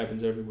 which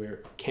happens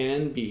everywhere,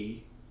 can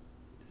be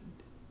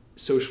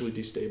socially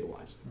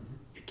destabilizing.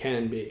 It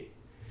can be.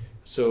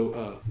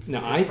 So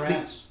now I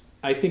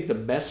think the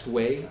very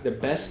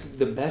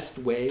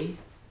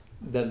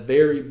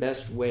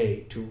best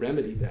way to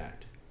remedy that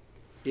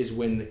is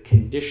when the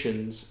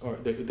conditions are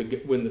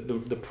when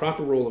the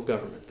proper role of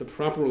government. The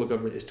proper role of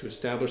government is to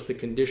establish the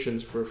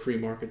conditions for a free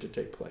market to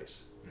take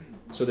place.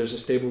 So there's a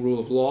stable rule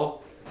of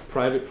law,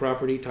 private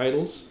property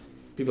titles.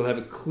 People have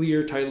a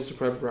clear titles to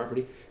private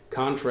property,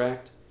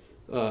 contract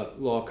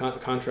law,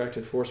 contract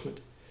enforcement,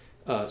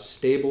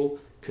 stable,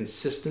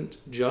 consistent,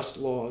 just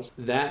laws.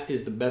 That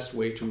is the best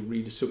way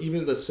to so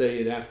even let's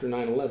say after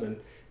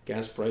 9/11,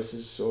 gas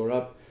prices soar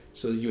up,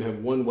 so you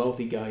have one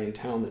wealthy guy in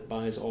town that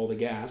buys all the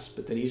gas,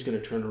 but then he's going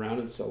to turn around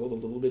and sell it a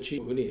little bit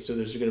cheaper. So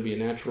there's going to be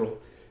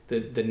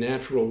the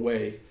natural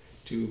way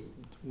to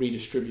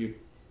redistribute,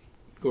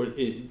 or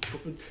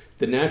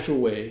the natural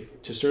way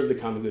to serve the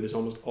common good is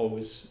almost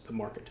always the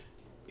market,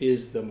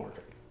 because the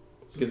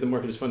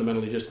market is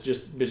fundamentally just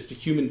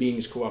human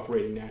beings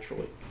cooperating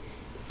naturally.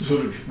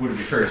 So would it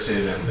be fair to say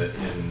then that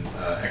in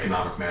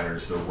economic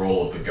matters, the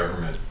role of the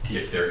government,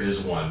 if there is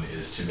one,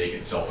 is to make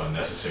itself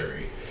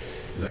unnecessary?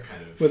 Is that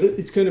kind of... Well,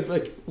 it's kind of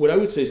like, what I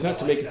would say is not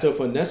to make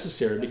itself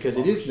unnecessary, because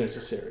it is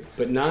necessary,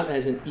 but not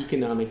as an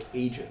economic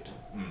agent,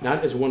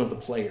 not as one of the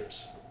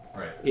players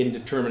in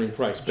determining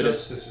price. But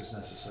justice is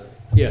necessary.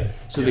 Yeah,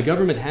 so the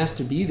government has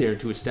to be there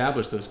to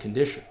establish those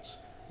conditions.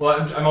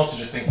 Well, I'm also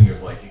just thinking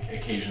of like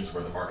occasions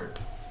where the market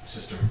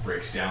system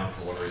breaks down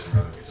for one reason or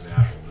another, because of a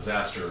natural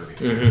disaster or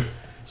because of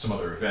some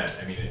other event.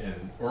 I mean,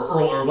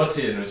 or let's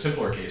say in a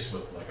simpler case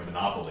with like a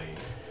monopoly.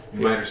 I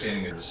mean, my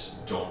understanding is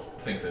don't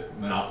think that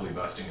monopoly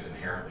busting is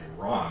inherently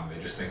wrong. They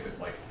just think that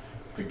like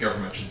the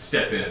government should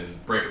step in,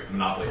 break up the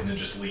monopoly, and then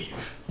just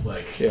leave.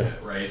 Like,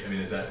 right? I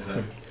mean, is that?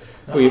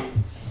 Well,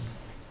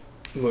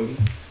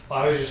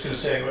 I was just going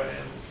to say,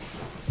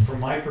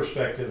 from my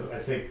perspective, I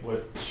think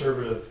what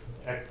conservative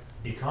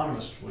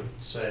economists would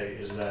say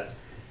is that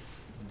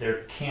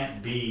there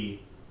can't be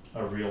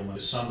a real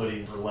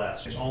somebody for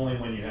less. It's only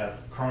when you have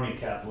a crony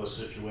capitalist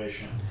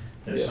situation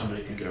that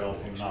somebody can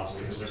develop a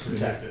monopoly because they're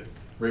protected.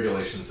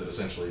 Regulations that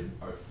essentially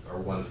are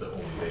ones that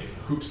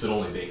hoops that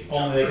only they can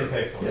jump through.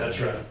 Pay for. That's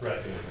right.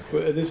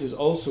 Well, this is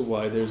also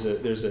why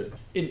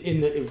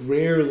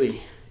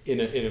rarely in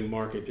a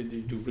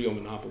market do real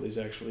monopolies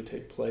actually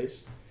take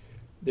place.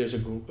 There's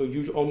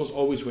almost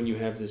always when you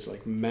have this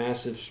like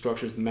massive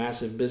structures,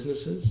 massive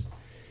businesses,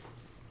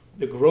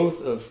 the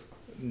growth of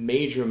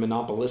major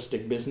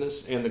monopolistic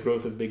business and the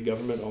growth of big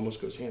government almost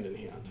goes hand in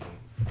hand,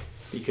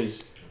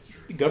 because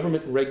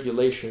government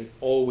regulation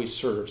always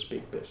serves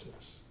big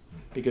business,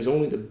 because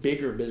only the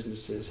bigger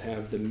businesses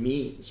have the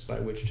means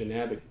by which to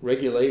navigate.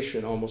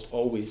 Regulation almost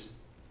always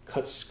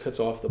cuts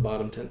off the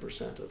bottom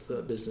 10% of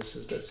the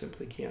businesses that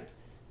simply can't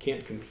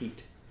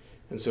compete.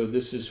 And so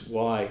this is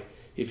why,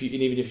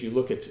 even if you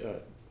look at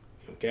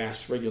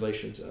gas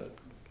regulations,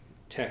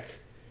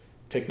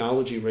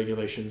 technology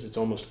regulations, it's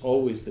almost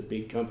always the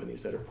big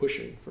companies that are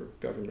pushing for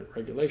government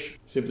regulation,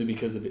 simply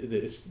because the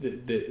media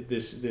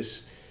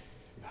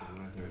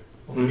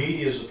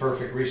is the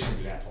perfect recent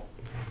example.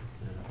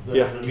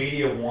 The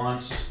media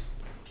wants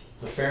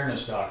the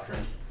fairness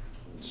doctrine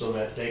so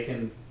that they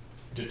can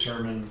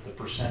determine the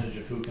percentage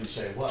of who can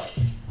say what,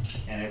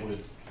 and it would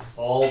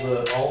all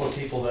the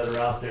people that are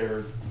out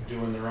there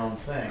doing their own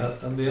thing.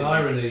 And the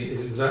irony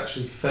is it would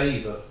actually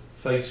favour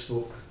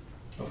Facebook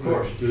Of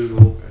course.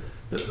 Google.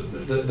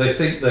 They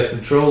think they're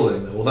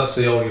controlling them. Well, that's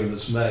the argument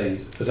that's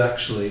made, but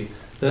actually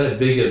they're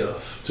big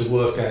enough to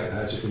work out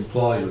how to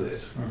comply with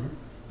it,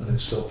 and it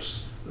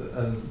stops.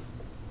 And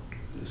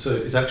so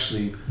it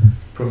actually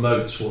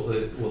promotes what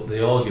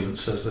the argument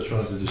says they're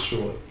trying to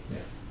destroy.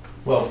 Yeah.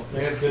 Well,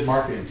 they have good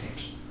marketing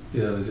teams.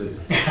 Yeah, they do.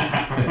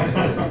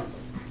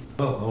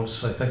 Well, I want to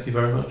say thank you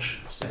very much.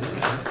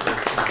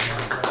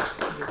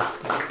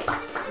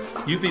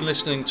 You've been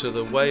listening to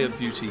the Way of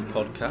Beauty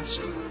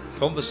podcast,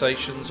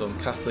 conversations on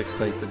Catholic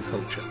faith and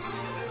culture.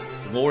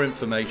 For more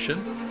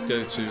information,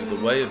 go to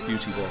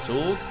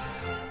thewayofbeauty.org,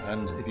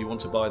 and if you want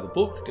to buy the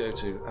book, go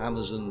to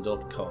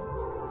amazon.com.